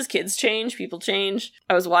changes, kids change, people change.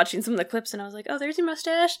 I was watching some of the clips and I was like, oh, there's your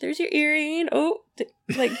mustache, there's your earring. Oh,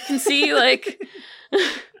 like, can see, like...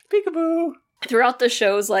 Peekaboo. Throughout the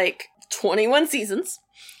show's, like, 21 seasons,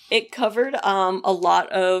 it covered a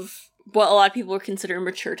lot of what a lot of people would consider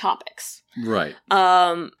mature topics. Right.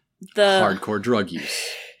 The hardcore drug use.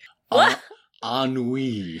 What?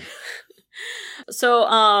 Ennui.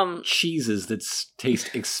 So, cheeses that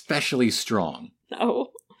taste especially strong.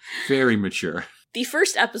 No. Very mature. The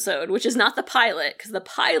first episode, which is not the pilot, because the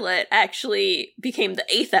pilot actually became the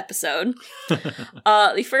 8th episode.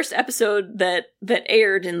 The first episode that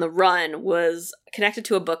aired in the run was connected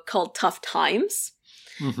to a book called Tough Times,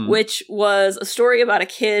 mm-hmm. which was a story about a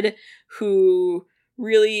kid who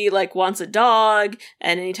really like wants a dog,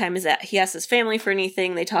 and anytime he asks his family for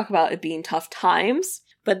anything, they talk about it being tough times.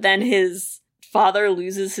 But then his father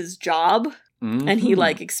loses his job, mm-hmm. and he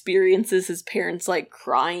like experiences his parents like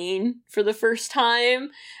crying for the first time,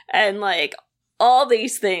 and like all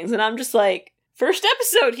these things, and I'm just like, first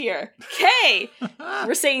episode here. Okay.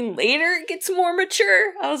 We're saying later it gets more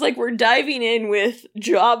mature. I was like, we're diving in with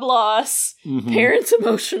job loss, mm-hmm. parents'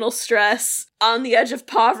 emotional stress, on the edge of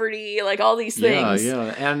poverty, like all these things.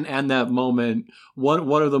 Yeah. And that moment,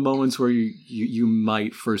 one of the moments where you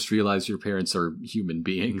might first realize your parents are human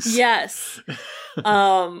beings. Yes.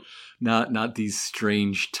 Not these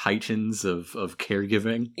strange titans of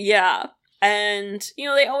caregiving. Yeah. And,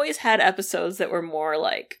 they always had episodes that were more,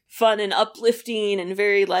 like, fun and uplifting and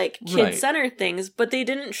very, like, kid-centered things, but they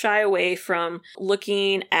didn't shy away from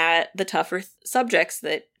looking at the tougher subjects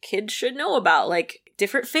that kids should know about, like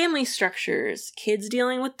different family structures, kids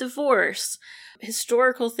dealing with divorce,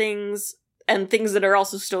 historical things, and things that are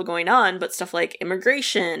also still going on, but stuff like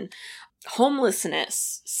immigration,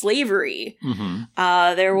 homelessness, slavery.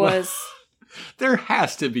 There was... There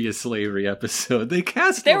has to be a slavery episode. They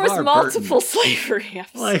cast There LeVar was multiple Burton. slavery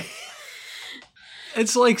episodes.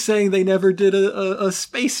 It's like saying they never did a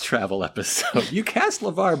space travel episode. You cast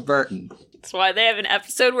LeVar Burton. That's why they have an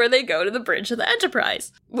episode where they go to the bridge of the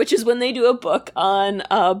Enterprise, which is when they do a book on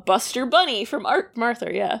Buster Bunny from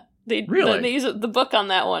Martha. Yeah, they use the book on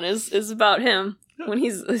that one is about him when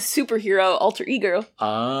he's a superhero alter ego.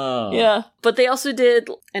 Oh, yeah. But they also did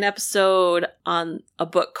an episode on a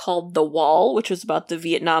book called The Wall, which was about the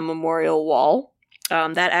Vietnam Memorial Wall.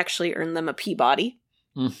 That actually earned them a Peabody.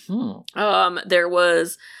 There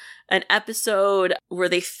was an episode where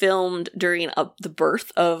they filmed during the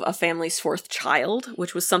birth of a family's fourth child,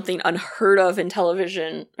 which was something unheard of in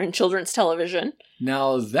television, in children's television.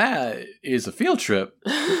 Now that is a field trip,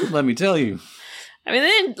 let me tell you. I mean, they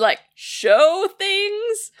didn't, like, show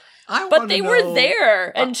things, but they were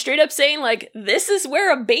there and straight up saying, like, this is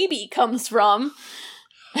where a baby comes from.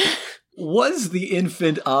 Was the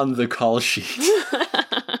infant on the call sheet?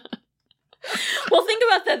 Well, think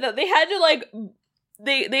about that, though. They had to, like,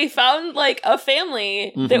 they found, like, a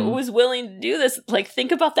family that was willing to do this. Like,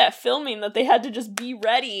 think about that filming, that they had to just be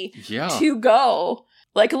ready to go.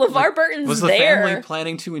 Like, LeVar Burton's there. Was the family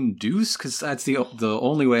planning to induce? Because that's the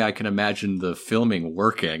only way I can imagine the filming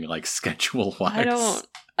working, like, schedule-wise.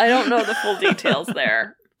 I don't know the full details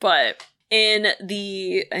there. But in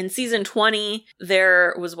season 20,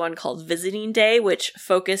 there was one called Visiting Day, which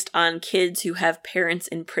focused on kids who have parents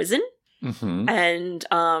in prison. And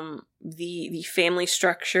the family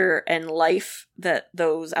structure and life that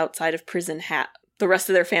those outside of prison the rest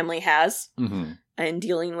of their family has. And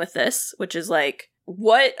dealing with this, which is like,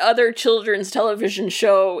 what other children's television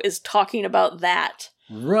show is talking about that?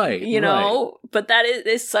 Right. You know? But that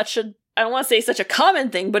is such a, I don't want to say such a common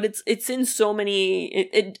thing, but it's in so many,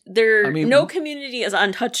 no community is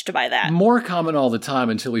untouched by that. More common all the time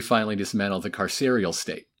until we finally dismantle the carceral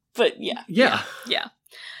state. But yeah.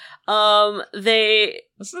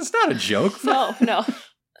 It's not a joke. No.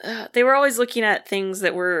 They were always looking at things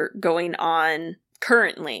that were going on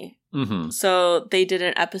currently. So they did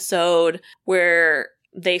an episode where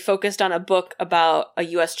they focused on a book about a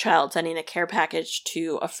U.S. child sending a care package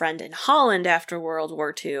to a friend in Holland after World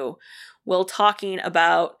War II, while talking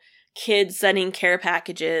about kids sending care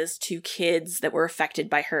packages to kids that were affected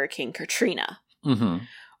by Hurricane Katrina.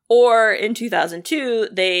 Or in 2002,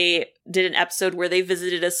 they did an episode where they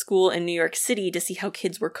visited a school in New York City to see how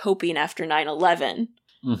kids were coping after 9/11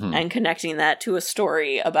 and connecting that to a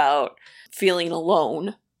story about feeling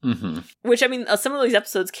alone. Which, I mean, some of these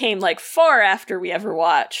episodes came, like, far after we ever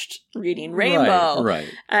watched Reading Rainbow.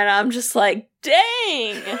 Right. And I'm just like,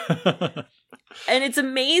 dang! And it's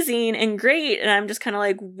amazing and great, and I'm just kind of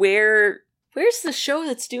like, where's the show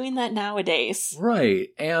that's doing that nowadays? Right.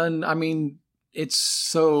 And, I mean, it's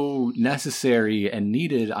so necessary and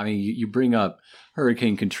needed. I mean, you bring up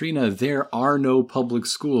Hurricane Katrina. There are no public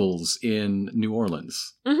schools in New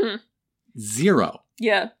Orleans. Zero.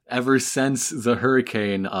 Yeah. Ever since the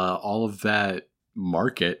hurricane, all of that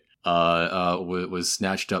market was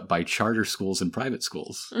snatched up by charter schools and private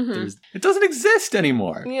schools. It doesn't exist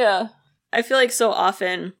anymore. Yeah. I feel like so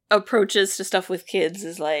often approaches to stuff with kids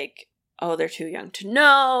is like, oh, they're too young to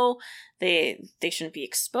know. They shouldn't be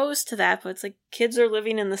exposed to that. But it's like, kids are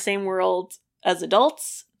living in the same world as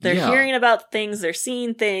adults. They're hearing about things, they're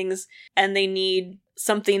seeing things, and they need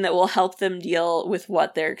something that will help them deal with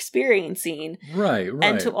what they're experiencing. Right.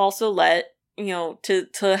 And to also let,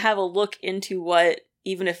 to have a look into what,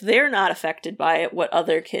 even if they're not affected by it, what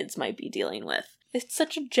other kids might be dealing with. It's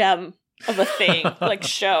such a gem of a thing, like,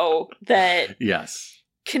 show that... Yes.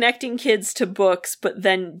 Connecting kids to books, but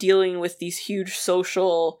then dealing with these huge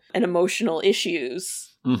social and emotional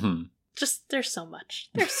issues. Just, there's so much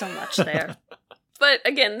there. But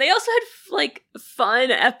again, they also had, like,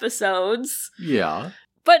 fun episodes. Yeah.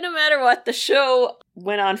 But no matter what, the show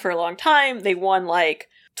went on for a long time. They won, like,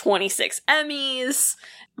 26 Emmys,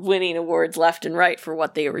 winning awards left and right for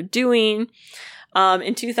what they were doing.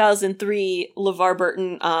 In 2003, LeVar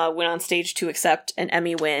Burton went on stage to accept an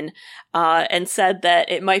Emmy win and said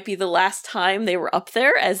that it might be the last time they were up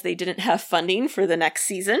there, as they didn't have funding for the next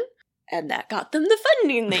season. And that got them the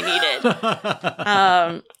funding they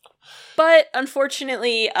needed. But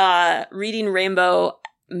unfortunately, Reading Rainbow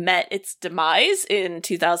met its demise in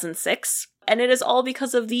 2006. And it is all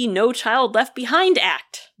because of the No Child Left Behind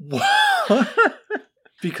Act. What?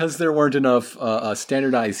 Because there weren't enough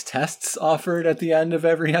standardized tests offered at the end of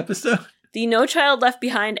every episode? The No Child Left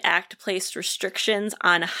Behind Act placed restrictions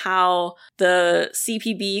on how the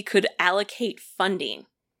CPB could allocate funding.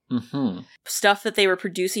 Mm-hmm. Stuff that they were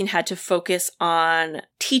producing had to focus on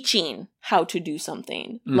teaching how to do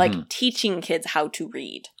something, like teaching kids how to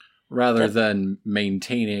read. Rather than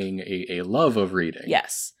maintaining a love of reading.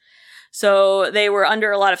 Yes. So they were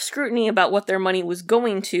under a lot of scrutiny about what their money was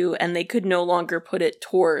going to, and they could no longer put it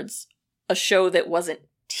towards a show that wasn't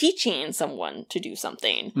teaching someone to do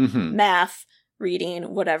something. Mm-hmm. Math,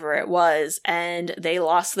 reading, whatever it was, and they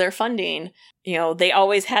lost their funding. You know, they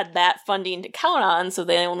always had that funding to count on, so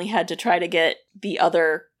they only had to try to get the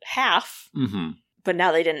other half, but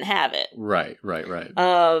now they didn't have it. Right.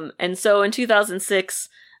 And so in 2006...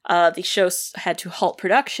 the show had to halt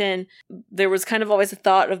production. There was kind of always a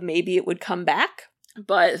thought of maybe it would come back.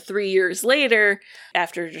 But 3 years later,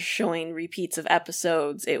 after just showing repeats of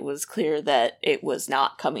episodes, it was clear that it was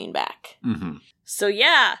not coming back. Mm-hmm. So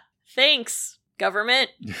yeah, thanks, government.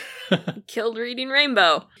 Killed Reading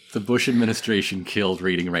Rainbow. The Bush administration killed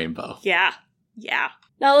Reading Rainbow. Yeah.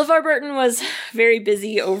 Now, LeVar Burton was very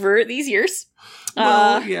busy over these years.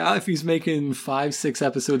 Well, yeah, if he's making 5-6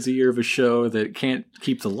 episodes a year of a show that can't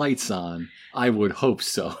keep the lights on, I would hope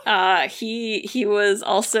so. He was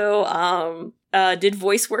also did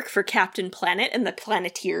voice work for Captain Planet and the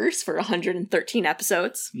Planeteers for 113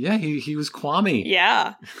 episodes. Yeah, he was Kwame.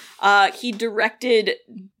 Yeah. He directed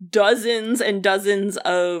dozens and dozens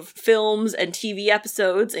of films and TV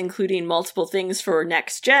episodes, including multiple things for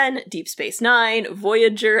Next Gen, Deep Space Nine,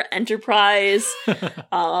 Voyager, Enterprise,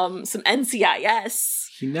 some NCIS.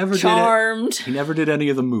 He never Charmed. He never did any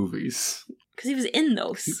of the movies. Because he was in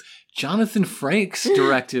those. Jonathan Frakes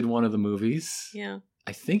directed one of the movies. Yeah.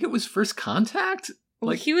 I think it was First Contact?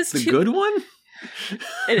 Well, he was the good one?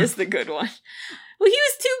 It is the good one. Well, he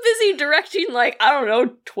was too busy directing,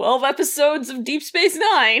 12 episodes of Deep Space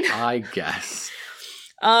Nine. I guess.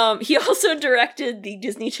 He also directed the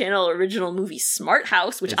Disney Channel original movie Smart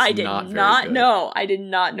House, which I did not know. I did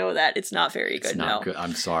not know that. It's not very good. It's not good.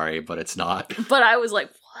 I'm sorry, but it's not. But I was like,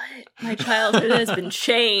 what? My childhood has been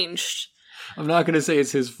changed. I'm not going to say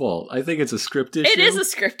it's his fault. I think it's a script issue. It is a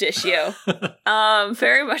script issue.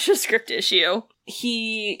 Very much a script issue.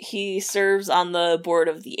 He serves on the board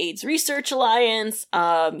of the AIDS Research Alliance.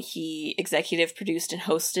 He executive produced and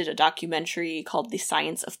hosted a documentary called The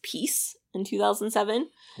Science of Peace in 2007.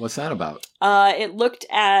 What's that about? It looked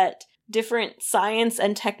at different science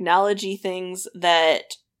and technology things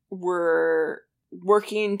that were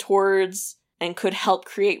working towards and could help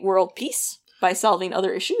create world peace by solving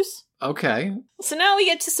other issues. Okay. So now we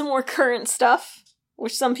get to some more current stuff,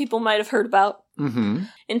 which some people might have heard about. Mm-hmm.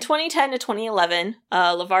 In 2010 to 2011,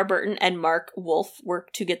 LeVar Burton and Mark Wolf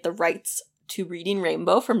worked to get the rights to Reading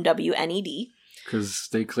Rainbow from WNED. Because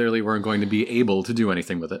they clearly weren't going to be able to do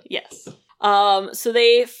anything with it. Yes. So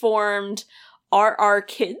they formed RR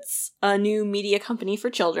Kids, a new media company for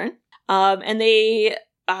children. And they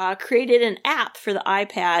created an app for the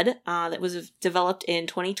iPad that was developed in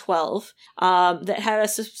 2012 that had a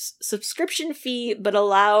subscription fee but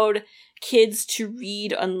allowed kids to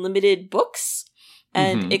read unlimited books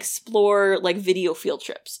and explore video field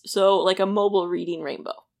trips. So like a mobile Reading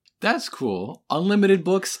Rainbow. That's cool. Unlimited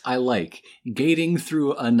books, I like. Gating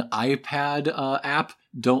through an iPad app,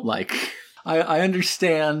 don't like. I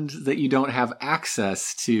understand that you don't have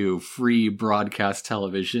access to free broadcast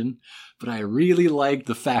television, but I really like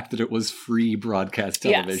the fact that it was free broadcast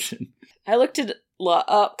television. Yes. I looked it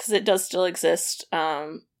up because it does still exist,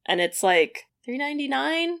 and it's like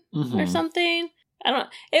 $3.99 or something. I don't know.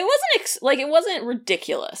 It wasn't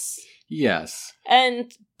ridiculous. Yes.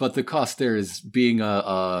 But the cost there is being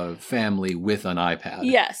a family with an iPad.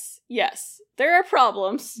 Yes. There are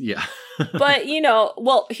problems. Yeah. But,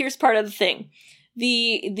 here's part of the thing.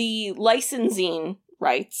 The licensing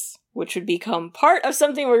rights, which would become part of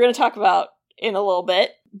something we're going to talk about in a little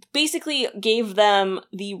bit, basically gave them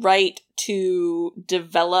the right to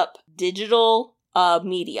develop digital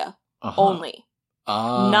media only.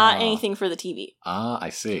 Not anything for the TV. I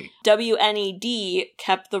see. WNED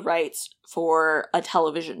kept the rights for a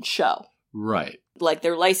television show. Right.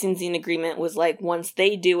 Their licensing agreement was once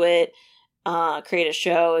they do it, create a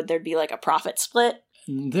show, there'd be a profit split.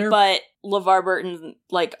 But LeVar Burton,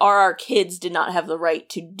 RR Kids did not have the right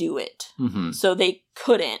to do it. Mm-hmm. So they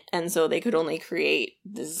couldn't, and so they could only create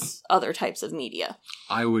these other types of media.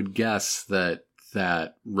 I would guess that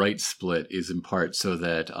right split is in part so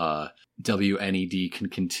that WNED can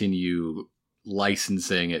continue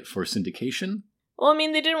licensing it for syndication. Well, I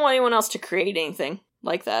mean, they didn't want anyone else to create anything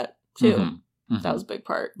like that, too. Mm-hmm. Mm-hmm. That was a big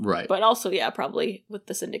part. Right. But also, yeah, probably with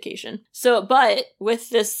the syndication. So, but with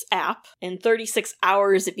this app, in 36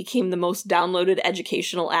 hours, it became the most downloaded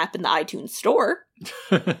educational app in the iTunes store.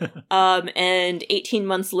 And 18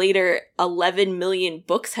 months later, 11 million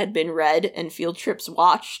books had been read and field trips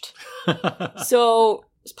watched. So,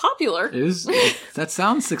 it's popular. That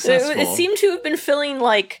sounds successful. It seemed to have been filling,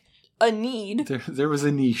 like, a need. There was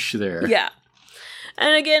a niche there. Yeah.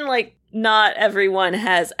 And again, like, not everyone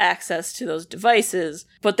has access to those devices,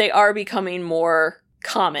 but they are becoming more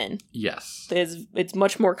common. Yes. It's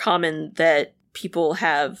much more common that people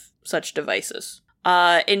have such devices.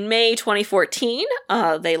 In May 2014,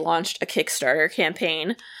 they launched a Kickstarter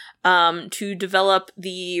campaign to develop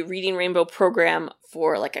the Reading Rainbow program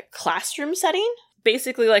for, like, a classroom setting.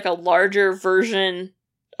 Basically, like, a larger version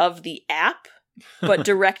of the app, but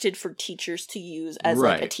directed for teachers to use as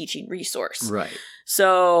like a teaching resource. Right.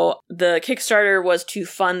 So the Kickstarter was to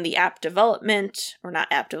fund the app development, or not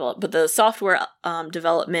app development, but the software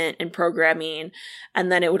development and programming,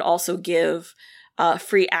 and then it would also give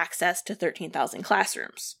free access to 13,000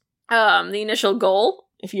 classrooms. The initial goal,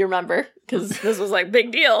 if you remember, because this was like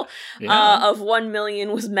big deal, of 1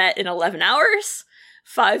 million was met in 11 hours,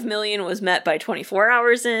 5 million was met by 24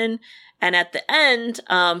 hours in, and at the end,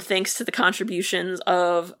 thanks to the contributions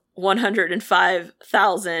of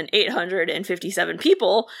 105,857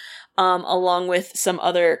 people, along with some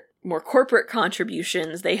other more corporate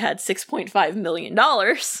contributions, they had $6.5 million.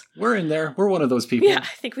 We're in there. We're one of those people. Yeah,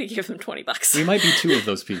 I think we give them $20. We might be two of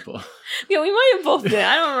those people. Yeah, we might have both been.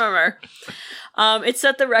 I don't remember. It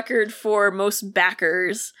set the record for most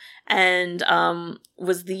backers and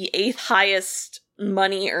was the 8th highest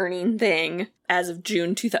money earning thing as of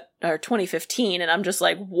June 2015, and I'm just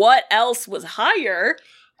like, what else was higher?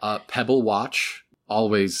 Pebble Watch,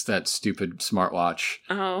 always that stupid smartwatch.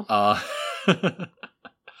 Oh.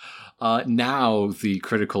 Now the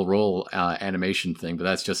Critical Role animation thing, but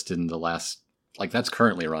that's just in the last, like, that's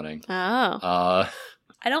currently running. Oh.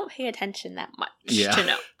 I don't pay attention that much to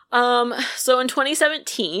know. So in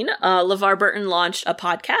 2017, LeVar Burton launched a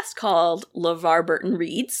podcast called LeVar Burton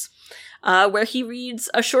Reads, where he reads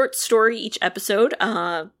a short story each episode,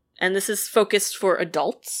 and this is focused for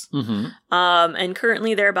adults. Mm-hmm. And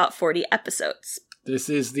currently there are about 40 episodes. This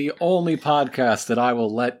is the only podcast that I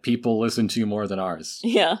will let people listen to more than ours.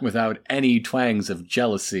 Yeah. Without any twangs of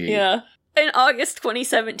jealousy. Yeah. In August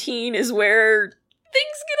 2017 is where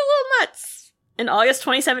things get a little nuts. In August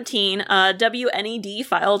 2017, WNED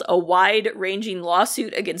filed a wide-ranging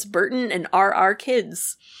lawsuit against Burton and RR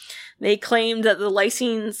Kids. They claimed that the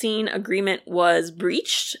licensing agreement was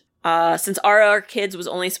breached, since RR Kids was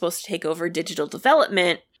only supposed to take over digital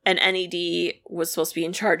development, and NED was supposed to be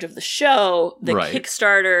in charge of the show. The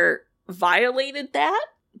Kickstarter violated that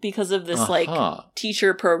because of this, like,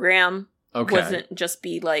 teacher program. Okay. Wasn't just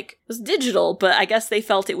be, like, it was digital, but I guess they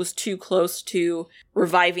felt it was too close to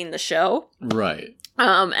reviving the show. Right.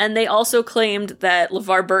 And they also claimed that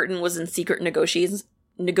LeVar Burton was in secret negotiations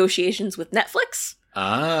with Netflix.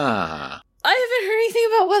 Ah. I haven't heard anything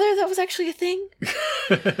about whether that was actually a thing.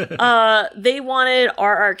 They wanted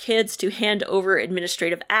RR Kids to hand over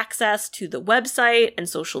administrative access to the website and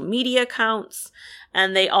social media accounts.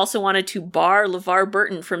 And they also wanted to bar LeVar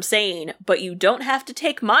Burton from saying, "But you don't have to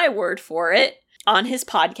take my word for it," on his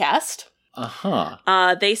podcast.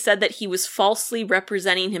 Uh-huh. They said that he was falsely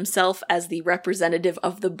representing himself as the representative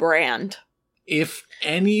of the brand. If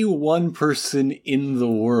any one person in the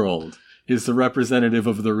world is the representative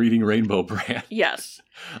of the Reading Rainbow brand. Yes.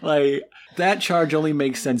 Like, that charge only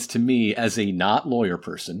makes sense to me as a not lawyer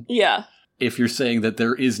person. Yeah. If you're saying that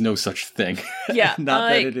there is no such thing. Yeah. Not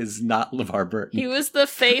that it is not LeVar Burton. He was the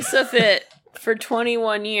face of it for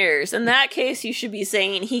 21 years. In that case, you should be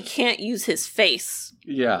saying he can't use his face.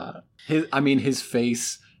 Yeah. His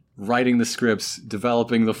face, writing the scripts,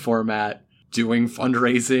 developing the format, doing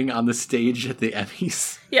fundraising on the stage at the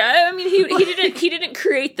Emmys. Yeah, I mean, he didn't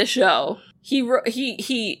create the show.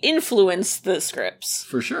 He influenced the scripts.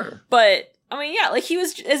 For sure. But, I mean, yeah, like, he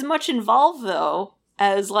was as much involved, though,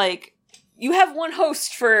 as, like, you have one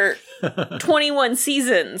host for 21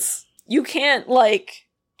 seasons. You can't, like,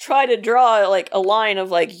 try to draw, like, a line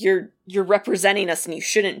of, like, you're representing us and you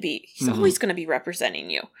shouldn't be. He's always going to be representing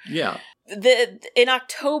you. Yeah. In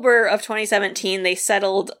October of 2017, they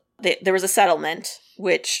settled. There was a settlement,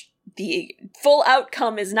 which the full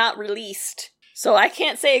outcome is not released. So I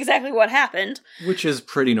can't say exactly what happened. Which is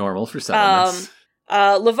pretty normal for settlements.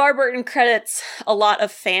 LeVar Burton credits a lot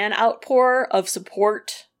of fan outpour of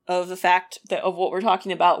support of the fact that of what we're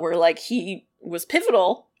talking about, where, like, he was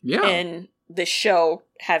pivotal in this show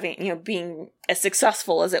having, being as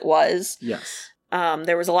successful as it was. Yes.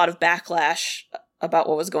 There was a lot of backlash about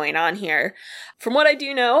what was going on here. From what I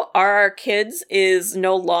do know, Our Kids is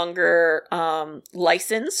no longer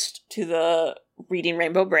licensed to the Reading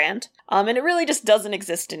Rainbow brand. And it really just doesn't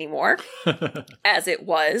exist anymore as it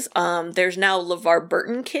was. There's now LeVar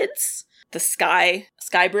Burton Kids, the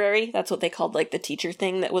Skybrary, that's what they called like the teacher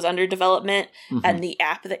thing that was under development, and the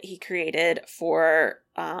app that he created for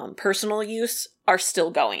personal use are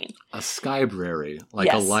still going. A Skybrary,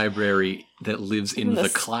 like a library that lives in the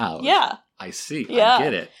cloud. Yeah. I see. Yeah. I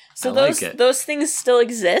get it. So those things still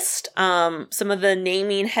exist. Some of the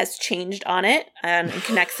naming has changed on it and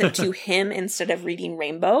connects it to him instead of Reading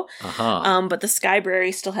Rainbow. But the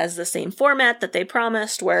Skybrary still has the same format that they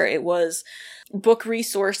promised, where it was book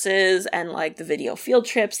resources and like the video field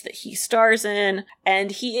trips that he stars in.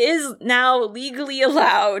 And he is now legally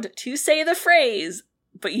allowed to say the phrase,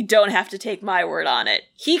 but you don't have to take my word on it.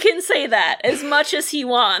 He can say that as much as he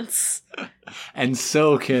wants. And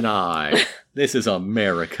so can I. This is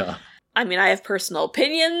America. I mean, I have personal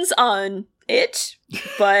opinions on it,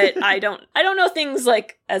 but I don't know things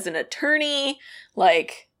like as an attorney,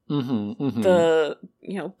 like the,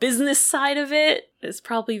 business side of it is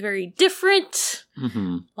probably very different.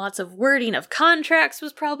 Lots of wording of contracts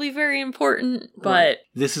was probably very important, but... Right.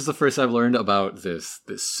 This is the first I've learned about this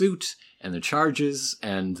suit and the charges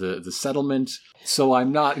and the settlement, so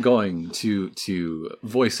I'm not going to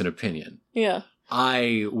voice an opinion. Yeah.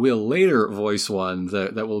 I will later voice one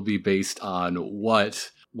that will be based on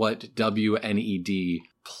what WNED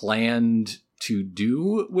planned to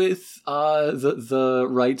do with the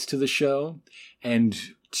rights to the show and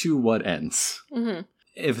to what ends.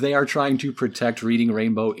 If they are trying to protect Reading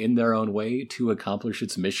Rainbow in their own way to accomplish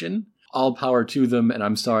its mission, all power to them, and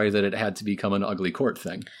I'm sorry that it had to become an ugly court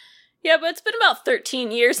thing. Yeah, but it's been about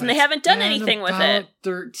 13 years and they haven't done anything with it.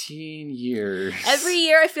 13 years. Every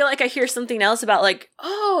year I feel like I hear something else about like,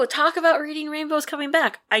 oh, talk about Reading Rainbow's coming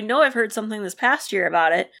back. I know I've heard something this past year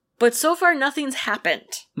about it, but so far nothing's happened.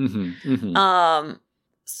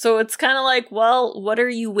 So it's kind of like, well, what are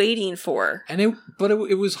you waiting for? And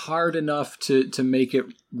it was hard enough to make it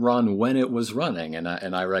run when it was running, and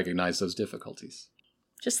I recognize those difficulties.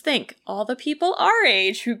 Just think, all the people our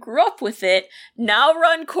age who grew up with it now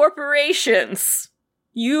run corporations.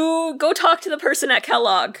 You go talk to the person at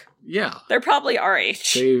Kellogg. Yeah. They're probably our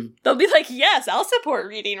age. They'll be like, yes, I'll support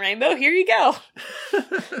Reading Rainbow. Here you go.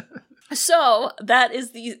 So, that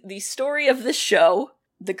is the story of this show.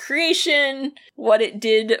 The creation, what it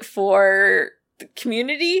did for the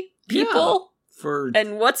community, people.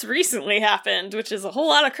 And what's recently happened, which is a whole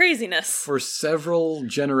lot of craziness. For several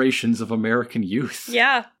generations of American youth.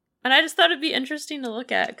 Yeah. And I just thought it'd be interesting to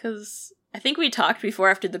look at, because I think we talked before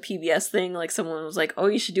after the PBS thing, like someone was like, oh,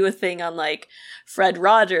 you should do a thing on like Fred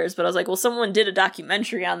Rogers. But I was like, well, someone did a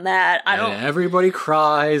documentary on that. And everybody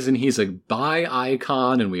cries and he's a bi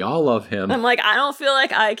icon and we all love him. I'm like, I don't feel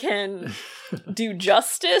like I can do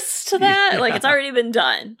justice to that. Like, it's already been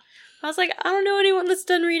done. I was like, I don't know anyone that's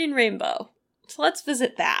done Reading Rainbow. So let's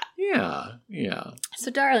visit that. Yeah. So,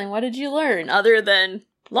 darling, what did you learn other than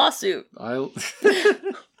lawsuit?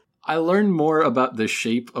 I learned more about the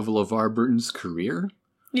shape of LeVar Burton's career.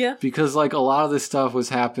 Yeah. Because, like, a lot of this stuff was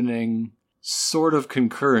happening sort of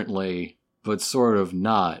concurrently, but sort of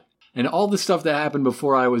not. And all the stuff that happened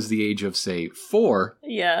before I was the age of, say, 4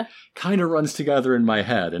 kind of runs together in my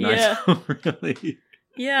head. And I don't really...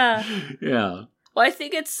 Yeah. Well, I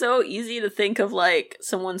think it's so easy to think of, like,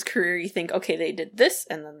 someone's career. You think, okay, they did this,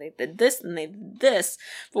 and then they did this, and they did this.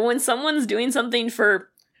 But when someone's doing something for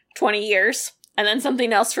 20 years, and then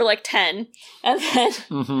something else for, like, 10, and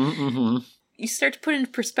then you start to put it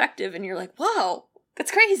into perspective, and you're like, wow,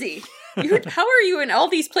 that's crazy. How are you in all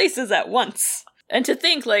these places at once? And to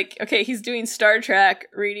think, like, okay, he's doing Star Trek,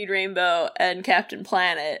 Reading Rainbow, and Captain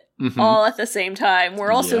Planet all at the same time.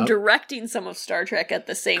 We're also directing some of Star Trek at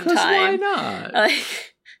the same time. Why not?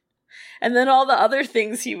 And then all the other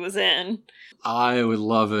things he was in. I would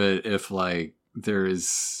love it if, like, there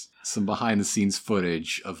is some behind-the-scenes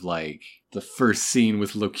footage of, like, the first scene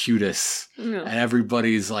with Locutus, and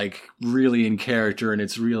everybody's, like, really in character, and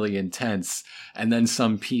it's really intense. And then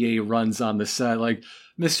some PA runs on the set, like...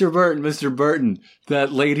 Mr. Burton,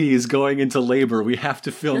 that lady is going into labor. We have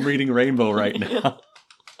to film Reading Rainbow right now.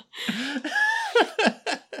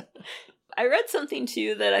 I read something,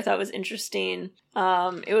 too, that I thought was interesting.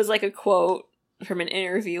 It was like a quote from an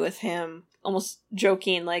interview with him, almost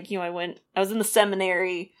joking, like, I was in the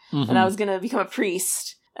seminary, and I was going to become a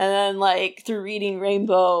priest. And then, like, through reading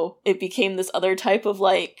Rainbow, it became this other type of,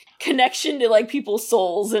 like, connection to, like, people's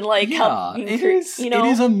souls and, like, helping, it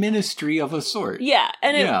is a ministry of a sort. Yeah,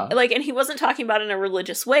 and and he wasn't talking about it in a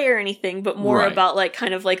religious way or anything, but more about, like,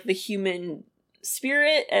 kind of, like, the human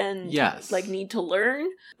spirit and, like, need to learn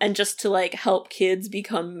and just to, like, help kids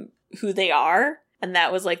become who they are. And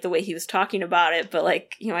that was, like, the way he was talking about it. But,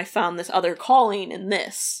 like, you know, I found this other calling in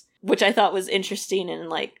this, which I thought was interesting and,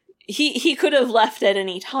 like, He could have left at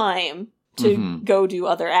any time to go do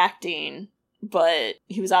other acting, but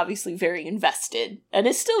he was obviously very invested, and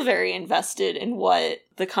is still very invested in what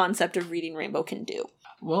the concept of Reading Rainbow can do.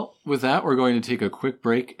 Well, with that, we're going to take a quick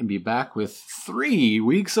break and be back with 3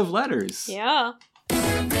 weeks of letters. Yeah.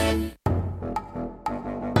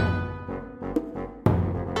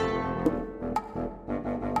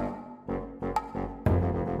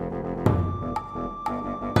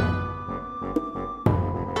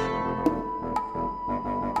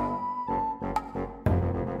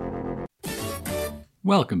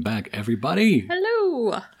 Welcome back, everybody.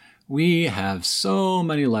 Hello. We have so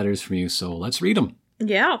many letters from you, so let's read them.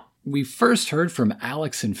 Yeah. We first heard from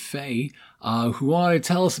Alex and Faye, who wanted to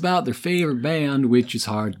tell us about their favorite band, which is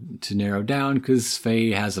hard to narrow down because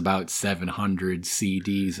Faye has about 700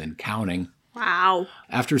 CDs and counting. Wow.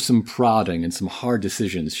 After some prodding and some hard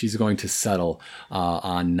decisions, she's going to settle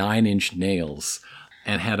on 9 Inch Nails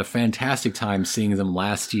and had a fantastic time seeing them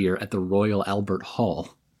last year at the Royal Albert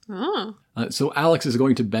Hall. Oh. So Alex is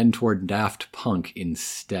going to bend toward Daft Punk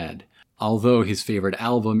instead. Although his favorite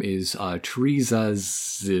album is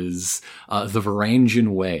Teresa's The Varangian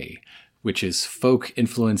Way, which is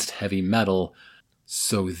folk-influenced heavy metal.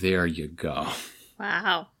 So there you go.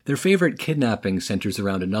 Wow. Their favorite kidnapping centers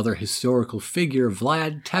around another historical figure,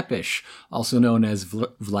 Vlad Tepes, also known as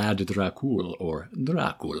Vlad Dracul or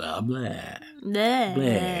Dracula. Blah. Blah.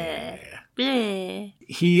 Blah. Blah.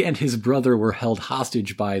 He and his brother were held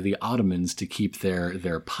hostage by the Ottomans to keep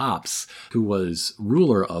their pops, who was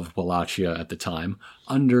ruler of Wallachia at the time,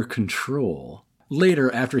 under control.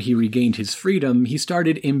 Later, after he regained his freedom, he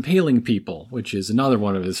started impaling people, which is another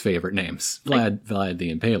one of his favorite names. Vlad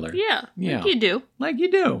the Impaler. Yeah, like you do. Like you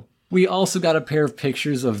do. We also got a pair of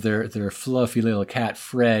pictures of their fluffy little cat,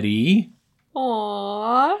 Freddy.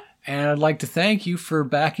 Aww. And I'd like to thank you for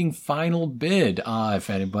backing Final Bid.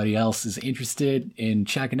 If anybody else is interested in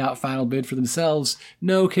checking out Final Bid for themselves,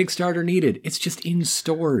 no Kickstarter needed. It's just in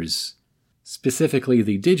stores. Specifically,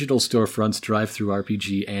 the digital storefronts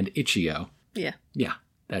DriveThruRPG and Itch.io. Yeah. Yeah,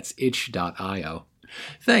 that's itch.io.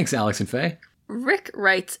 Thanks, Alex and Faye. Rick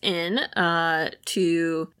writes in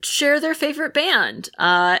to share their favorite band,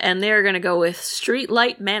 and they're going to go with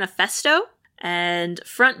Streetlight Manifesto and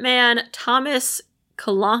frontman Thomas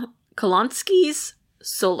Kolonsky's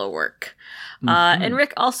solo work. And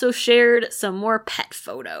Rick also shared some more pet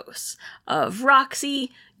photos of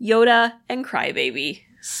Roxy, Yoda, and Crybaby.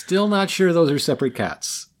 Still not sure those are separate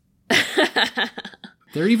cats.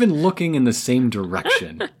 They're even looking in the same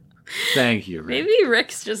direction. Thank you, Rick. Maybe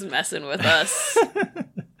Rick's just messing with us.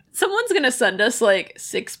 Someone's gonna send us, like,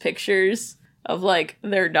 6 pictures of, like,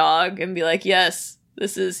 their dog and be like, yes,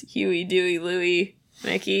 this is Huey, Dewey, Louie,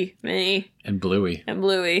 Mickey, Minnie. And Bluey. And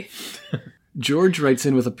Bluey. George writes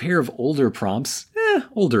in with a pair of older prompts.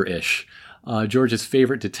 Older-ish. George's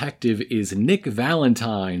favorite detective is Nick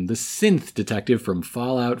Valentine, the synth detective from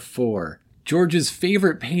Fallout 4. George's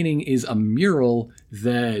favorite painting is a mural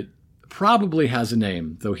that probably has a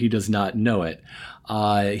name, though he does not know it.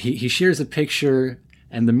 He shares a picture,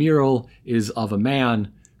 and the mural is of a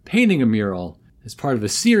man painting a mural as part of a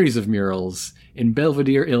series of murals in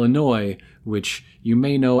Belvedere, Illinois, which you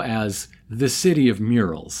may know as the City of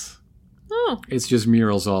Murals. Oh. It's just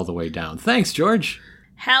murals all the way down. Thanks, George.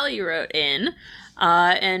 Hallie wrote in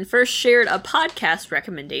and first shared a podcast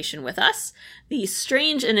recommendation with us. The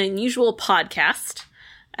Strange and Unusual Podcast,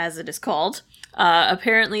 as it is called,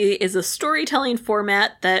 apparently is a storytelling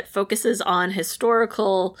format that focuses on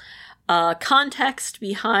historical context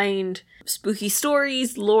behind spooky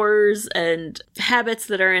stories, lores, and habits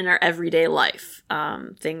that are in our everyday life.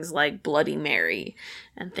 Things like Bloody Mary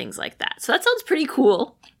and things like that. So that sounds pretty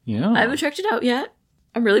cool. Yeah. I haven't checked it out yet.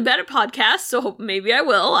 I'm really bad at podcasts, so maybe I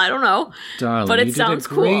will. I don't know. Darling, but you did a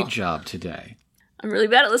great job today. I'm really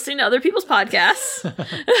bad at listening to other people's podcasts.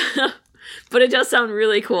 But it does sound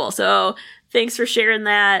really cool. So thanks for sharing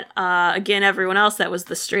that. Again, everyone else, that was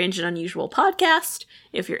the Strange and Unusual Podcast,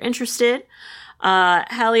 if you're interested.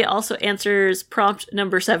 Hallie also answers prompt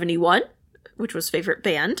number 71, which was favorite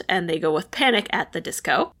band, and they go with Panic at the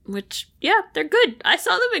Disco, which, yeah, they're good. I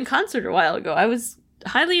saw them in concert a while ago. I was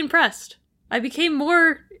highly impressed. I became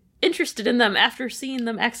more interested in them after seeing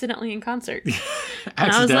them accidentally in concert. Accidentally?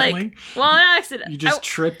 And I was like, well, not accident. You just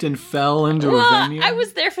tripped and fell into a venue? I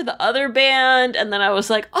was there for the other band, and then I was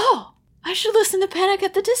like, oh, I should listen to Panic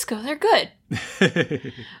at the Disco. They're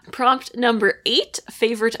good. Prompt number 8,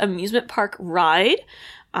 favorite amusement park ride.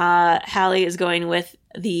 Hallie is going with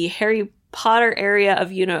the Harry Potter area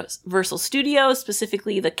of Universal Studios,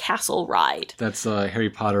 specifically the Castle ride. That's Harry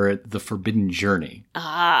Potter at the Forbidden Journey.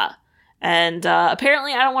 And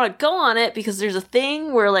apparently I don't want to go on it because there's a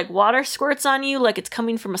thing where like water squirts on you like it's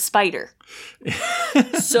coming from a spider.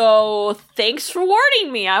 So thanks for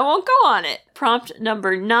warning me. I won't go on it. Prompt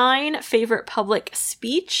number 9, favorite public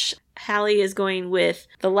speech. Hallie is going with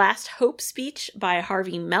The Last Hope speech by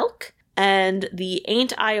Harvey Milk and the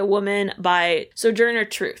Ain't I a Woman by Sojourner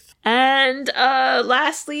Truth. And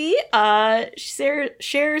lastly, she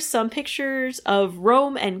shares some pictures of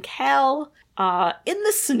Rome and Cal in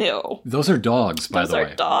the snow. Those are dogs, by the way.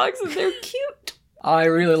 Those are dogs, and they're cute. I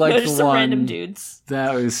really like the one random dudes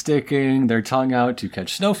that was sticking their tongue out to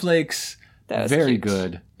catch snowflakes. That was very cute.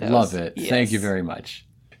 Good. That Love was, it. yes. Thank you very much.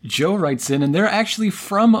 Joe writes in, and they're actually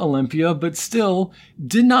from Olympia, but still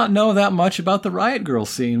did not know that much about the Riot Girl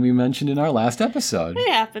scene we mentioned in our last episode.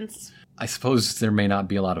 It happens. I suppose there may not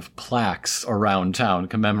be a lot of plaques around town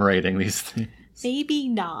commemorating these things. Maybe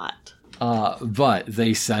not. But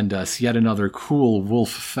they send us yet another cool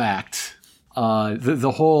wolf fact.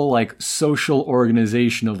 The whole like social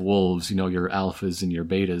organization of wolves, you know, your alphas and your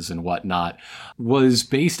betas and whatnot, was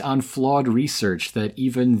based on flawed research that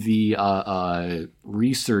even the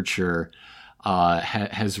researcher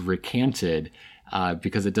has recanted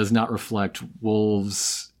because it does not reflect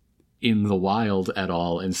wolves in the wild at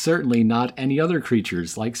all, and certainly not any other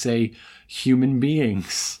creatures like, say, human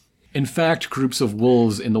beings. In fact, groups of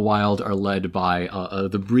wolves in the wild are led by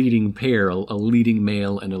the breeding pair, a leading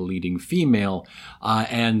male and a leading female,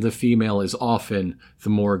 and the female is often the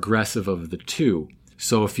more aggressive of the two.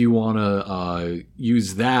 So if you want to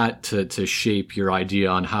use that to shape your idea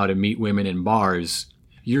on how to meet women in bars,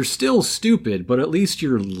 you're still stupid, but at least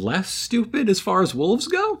you're less stupid as far as wolves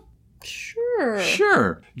go?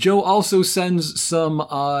 Sure. Joe also sends some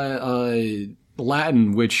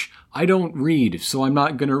Latin, which I don't read, so I'm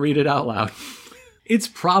not going to read it out loud. It's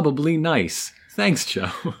probably nice. Thanks,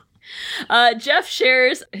 Joe. Jeff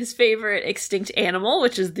shares his favorite extinct animal,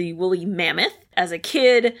 which is the woolly mammoth. As a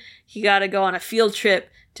kid, he got to go on a field trip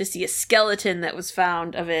to see a skeleton that was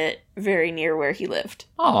found of it very near where he lived.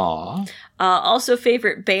 Aww. Also,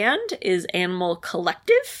 favorite band is Animal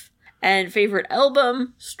Collective. And favorite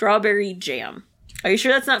album, Strawberry Jam. Are you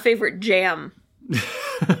sure that's not favorite jam?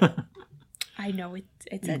 I know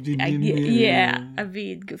it's I'm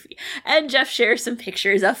being goofy. And Jeff shares some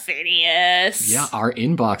pictures of Phineas. Yeah, our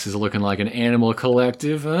inbox is looking like an Animal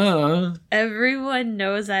Collective. Everyone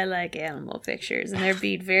knows I like animal pictures, and they're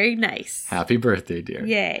being very nice. Happy birthday, dear.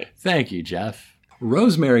 Yay. Thank you, Jeff.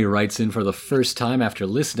 Rosemary writes in for the first time after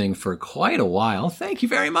listening for quite a while. Thank you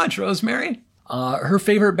very much, Rosemary. Her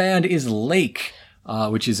favorite band is Lake,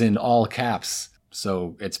 which is in all caps,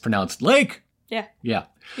 so it's pronounced Lake. Yeah.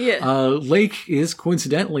 Lake is,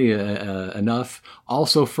 coincidentally enough,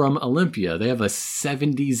 also from Olympia. They have a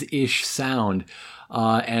 70s-ish sound,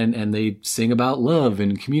 and they sing about love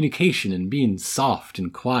and communication and being soft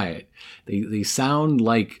and quiet. They sound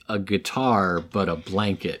like a guitar, but a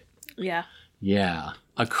blanket. Yeah,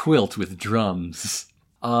 a quilt with drums.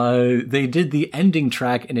 They did the ending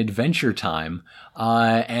track in Adventure Time,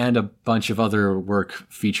 and a bunch of other work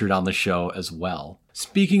featured on the show as well.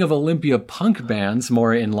 Speaking of Olympia punk bands,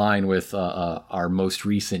 more in line with our most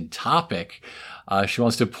recent topic, she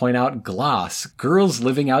wants to point out Gloss, girls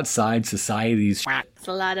living outside society's... It's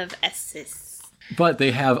a lot of S's. But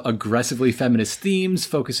they have aggressively feminist themes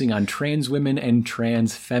focusing on trans women and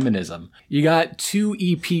trans feminism. You got 2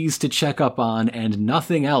 EPs to check up on and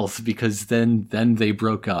nothing else because then they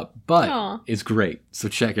broke up. But it's great, so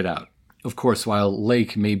check it out. Of course, while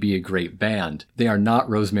Lake may be a great band, they are not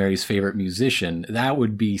Rosemary's favorite musician. That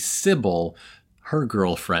would be Sybil, her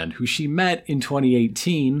girlfriend, who she met in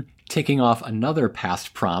 2018, ticking off another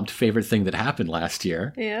past prompt, favorite thing that happened last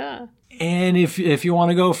year. Yeah. And if you want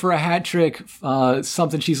to go for a hat trick,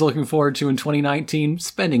 something she's looking forward to in 2019,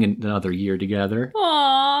 spending another year together.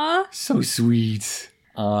 Aww. So sweet.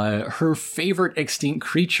 Her favorite extinct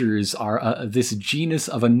creatures are this genus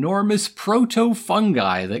of enormous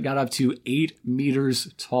proto-fungi that got up to 8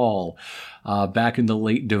 meters tall back in the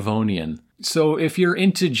late Devonian. So if you're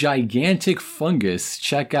into gigantic fungus,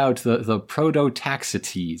 check out the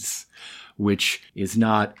Prototaxites, which is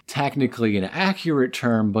not technically an accurate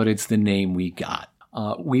term, but it's the name we got.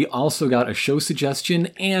 We also got a show suggestion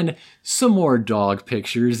and some more dog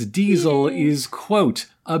pictures. Diesel is, quote,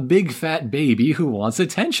 a big fat baby who wants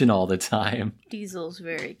attention all the time. Diesel's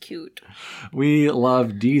very cute. We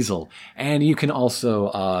love Diesel. And you can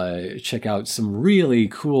also check out some really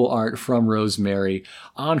cool art from Rosemary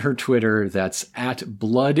on her Twitter. That's at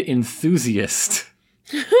Blood Enthusiast.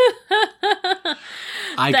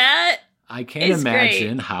 I can't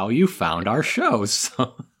imagine how you found our show.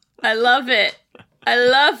 So. I love it. I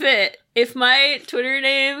love it. If my Twitter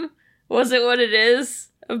name wasn't what it is,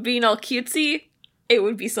 of being all cutesy, it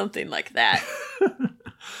would be something like that.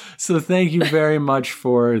 So thank you very much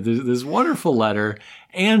for this wonderful letter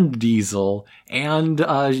and Diesel and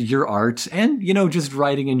your art and, just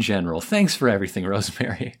writing in general. Thanks for everything,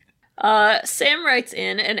 Rosemary. Sam writes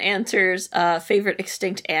in and answers favorite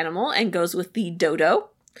extinct animal and goes with the dodo.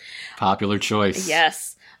 Popular choice.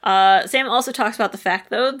 Yes. Sam also talks about the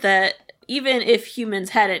fact, though, that even if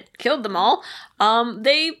humans hadn't killed them all,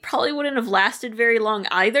 they probably wouldn't have lasted very long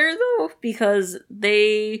either, though, because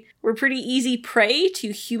they were pretty easy prey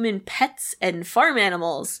to human pets and farm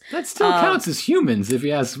animals. That still counts as humans, if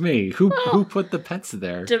you ask me. Who put the pets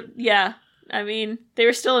there? Yeah. I mean, they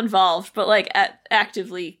were still involved, but,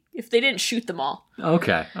 actively, if they didn't shoot them all.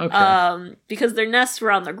 Okay. Because their nests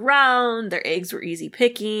were on the ground, their eggs were easy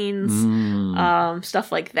pickings,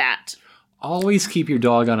 stuff like that. Always keep your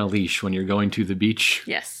dog on a leash when you're going to the beach.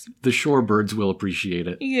 Yes. The shorebirds will appreciate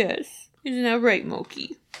it. Yes. Isn't that right,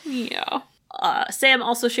 Moki? Yeah. Sam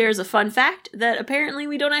also shares a fun fact that apparently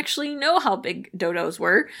we don't actually know how big dodos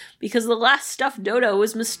were because the last stuffed dodo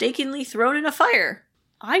was mistakenly thrown in a fire.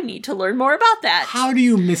 I need to learn more about that. How do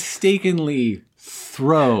you mistakenly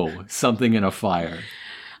throw something in a fire?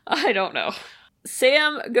 I don't know.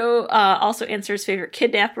 Sam also answers favorite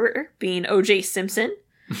kidnapper, being O.J. Simpson,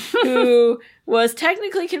 who was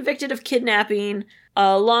technically convicted of kidnapping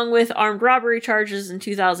along with armed robbery charges in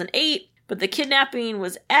 2008, but the kidnapping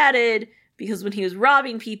was added because when he was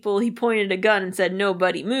robbing people, he pointed a gun and said,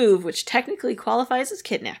 "Nobody move," which technically qualifies as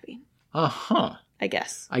kidnapping. Uh-huh. I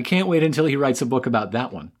guess. I can't wait until he writes a book about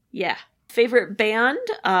that one. Yeah. Favorite band?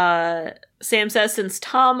 Sam says since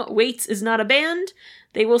Tom Waits is not a band,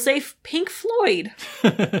 they will say Pink Floyd.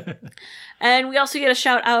 And we also get a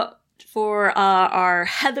shout out for our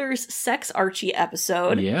Heather's Sex Archie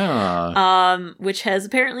episode. Yeah. Which has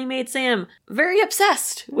apparently made Sam very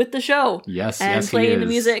obsessed with the show. Yes, and playing the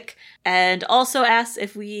music. And also asks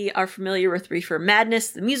if we are familiar with Reefer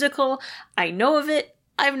Madness, the musical. I know of it.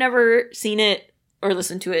 I've never seen it or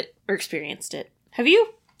listened to it or experienced it. Have you?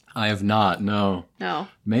 I have not, no. No.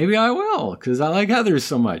 Maybe I will, because I like Heather's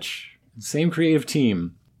so much. Same creative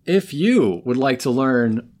team. If you would like to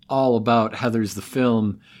learn all about Heather's the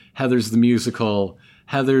film, Heather's the musical,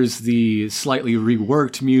 Heather's the slightly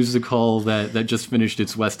reworked musical that just finished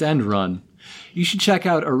its West End run, you should check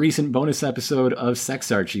out a recent bonus episode of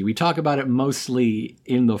Sex Archie. We talk about it mostly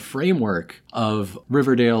in the framework of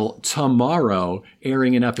Riverdale Tomorrow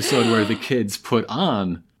airing an episode where the kids put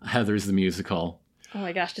on Heather's the musical. Oh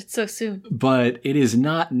my gosh, it's so soon. But it is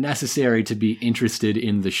not necessary to be interested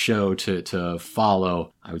in the show to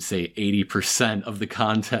follow, I would say, 80% of the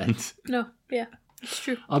content. No, yeah, it's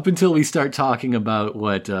true. Up until we start talking about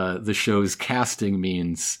what the show's casting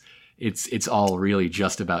means, it's all really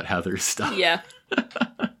just about Heather's stuff. Yeah.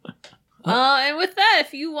 And with that,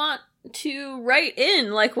 if you want to write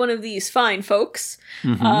in like one of these fine folks,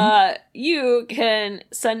 you can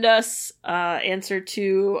send us answer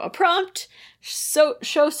to a prompt,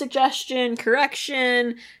 show suggestion,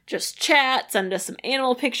 correction, just chat, send us some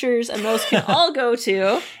animal pictures, and those can all go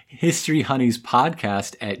to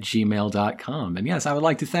historyhoneyspodcast@gmail.com. And yes, I would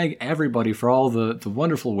like to thank everybody for all the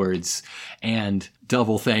wonderful words, and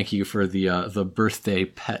double thank you for the birthday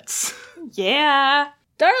pets. Yeah.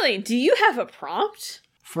 Darling, do you have a prompt?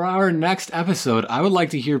 For our next episode, I would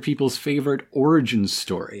like to hear people's favorite origin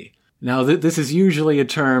story. Now, this is usually a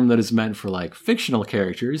term that is meant for, like, fictional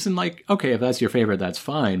characters, and, like, okay, if that's your favorite, that's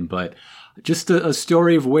fine, but just a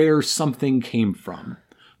story of where something came from.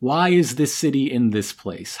 Why is this city in this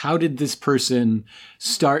place? How did this person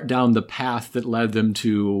start down the path that led them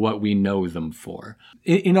to what we know them for?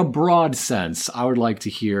 In a broad sense, I would like to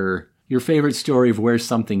hear your favorite story of where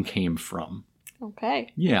something came from.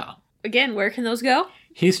 Okay. Yeah. Again, where can those go?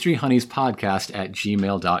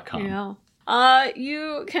 historyhoneyspodcast@gmail.com. Yeah.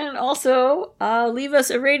 You can also leave us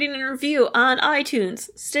a rating and review on iTunes,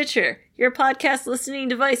 Stitcher, your podcast listening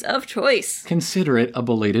device of choice. Consider it a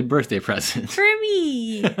belated birthday present. For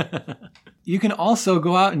me! You can also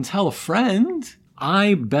go out and tell a friend.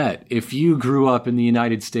 I bet if you grew up in the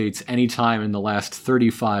United States any time in the last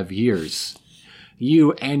 35 years,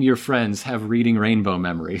 you and your friends have reading Rainbow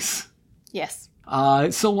memories. Yes.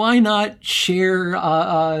 So why not share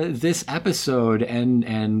this episode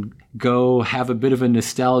and go have a bit of a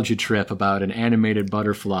nostalgia trip about an animated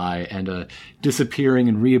butterfly and a disappearing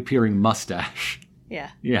and reappearing mustache.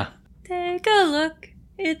 Yeah. Yeah. Take a look.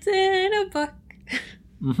 It's in a book.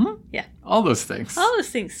 Mm-hmm. Yeah. All those things. All those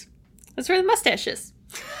things. That's where the mustache is.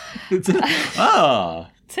 It's in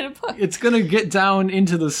a book. It's going to get down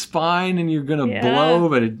into the spine and you're going to blow,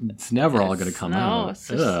 but it's never all going to come out. No, it's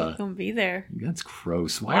just going to be there. That's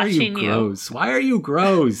gross. Why are you gross? Why are you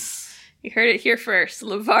gross? You heard it here first.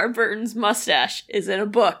 LeVar Burton's mustache is in a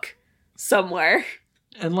book somewhere.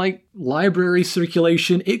 And like library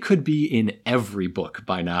circulation, it could be in every book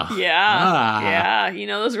by now. Yeah. Yeah. You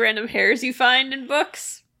know those random hairs you find in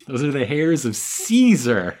books? Those are the hairs of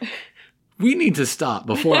Caesar. We need to stop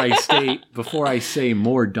before I say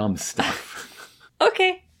more dumb stuff.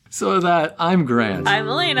 Okay. So that I'm Grant. I'm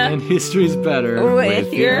Elena. And history's better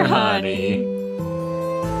with your honey.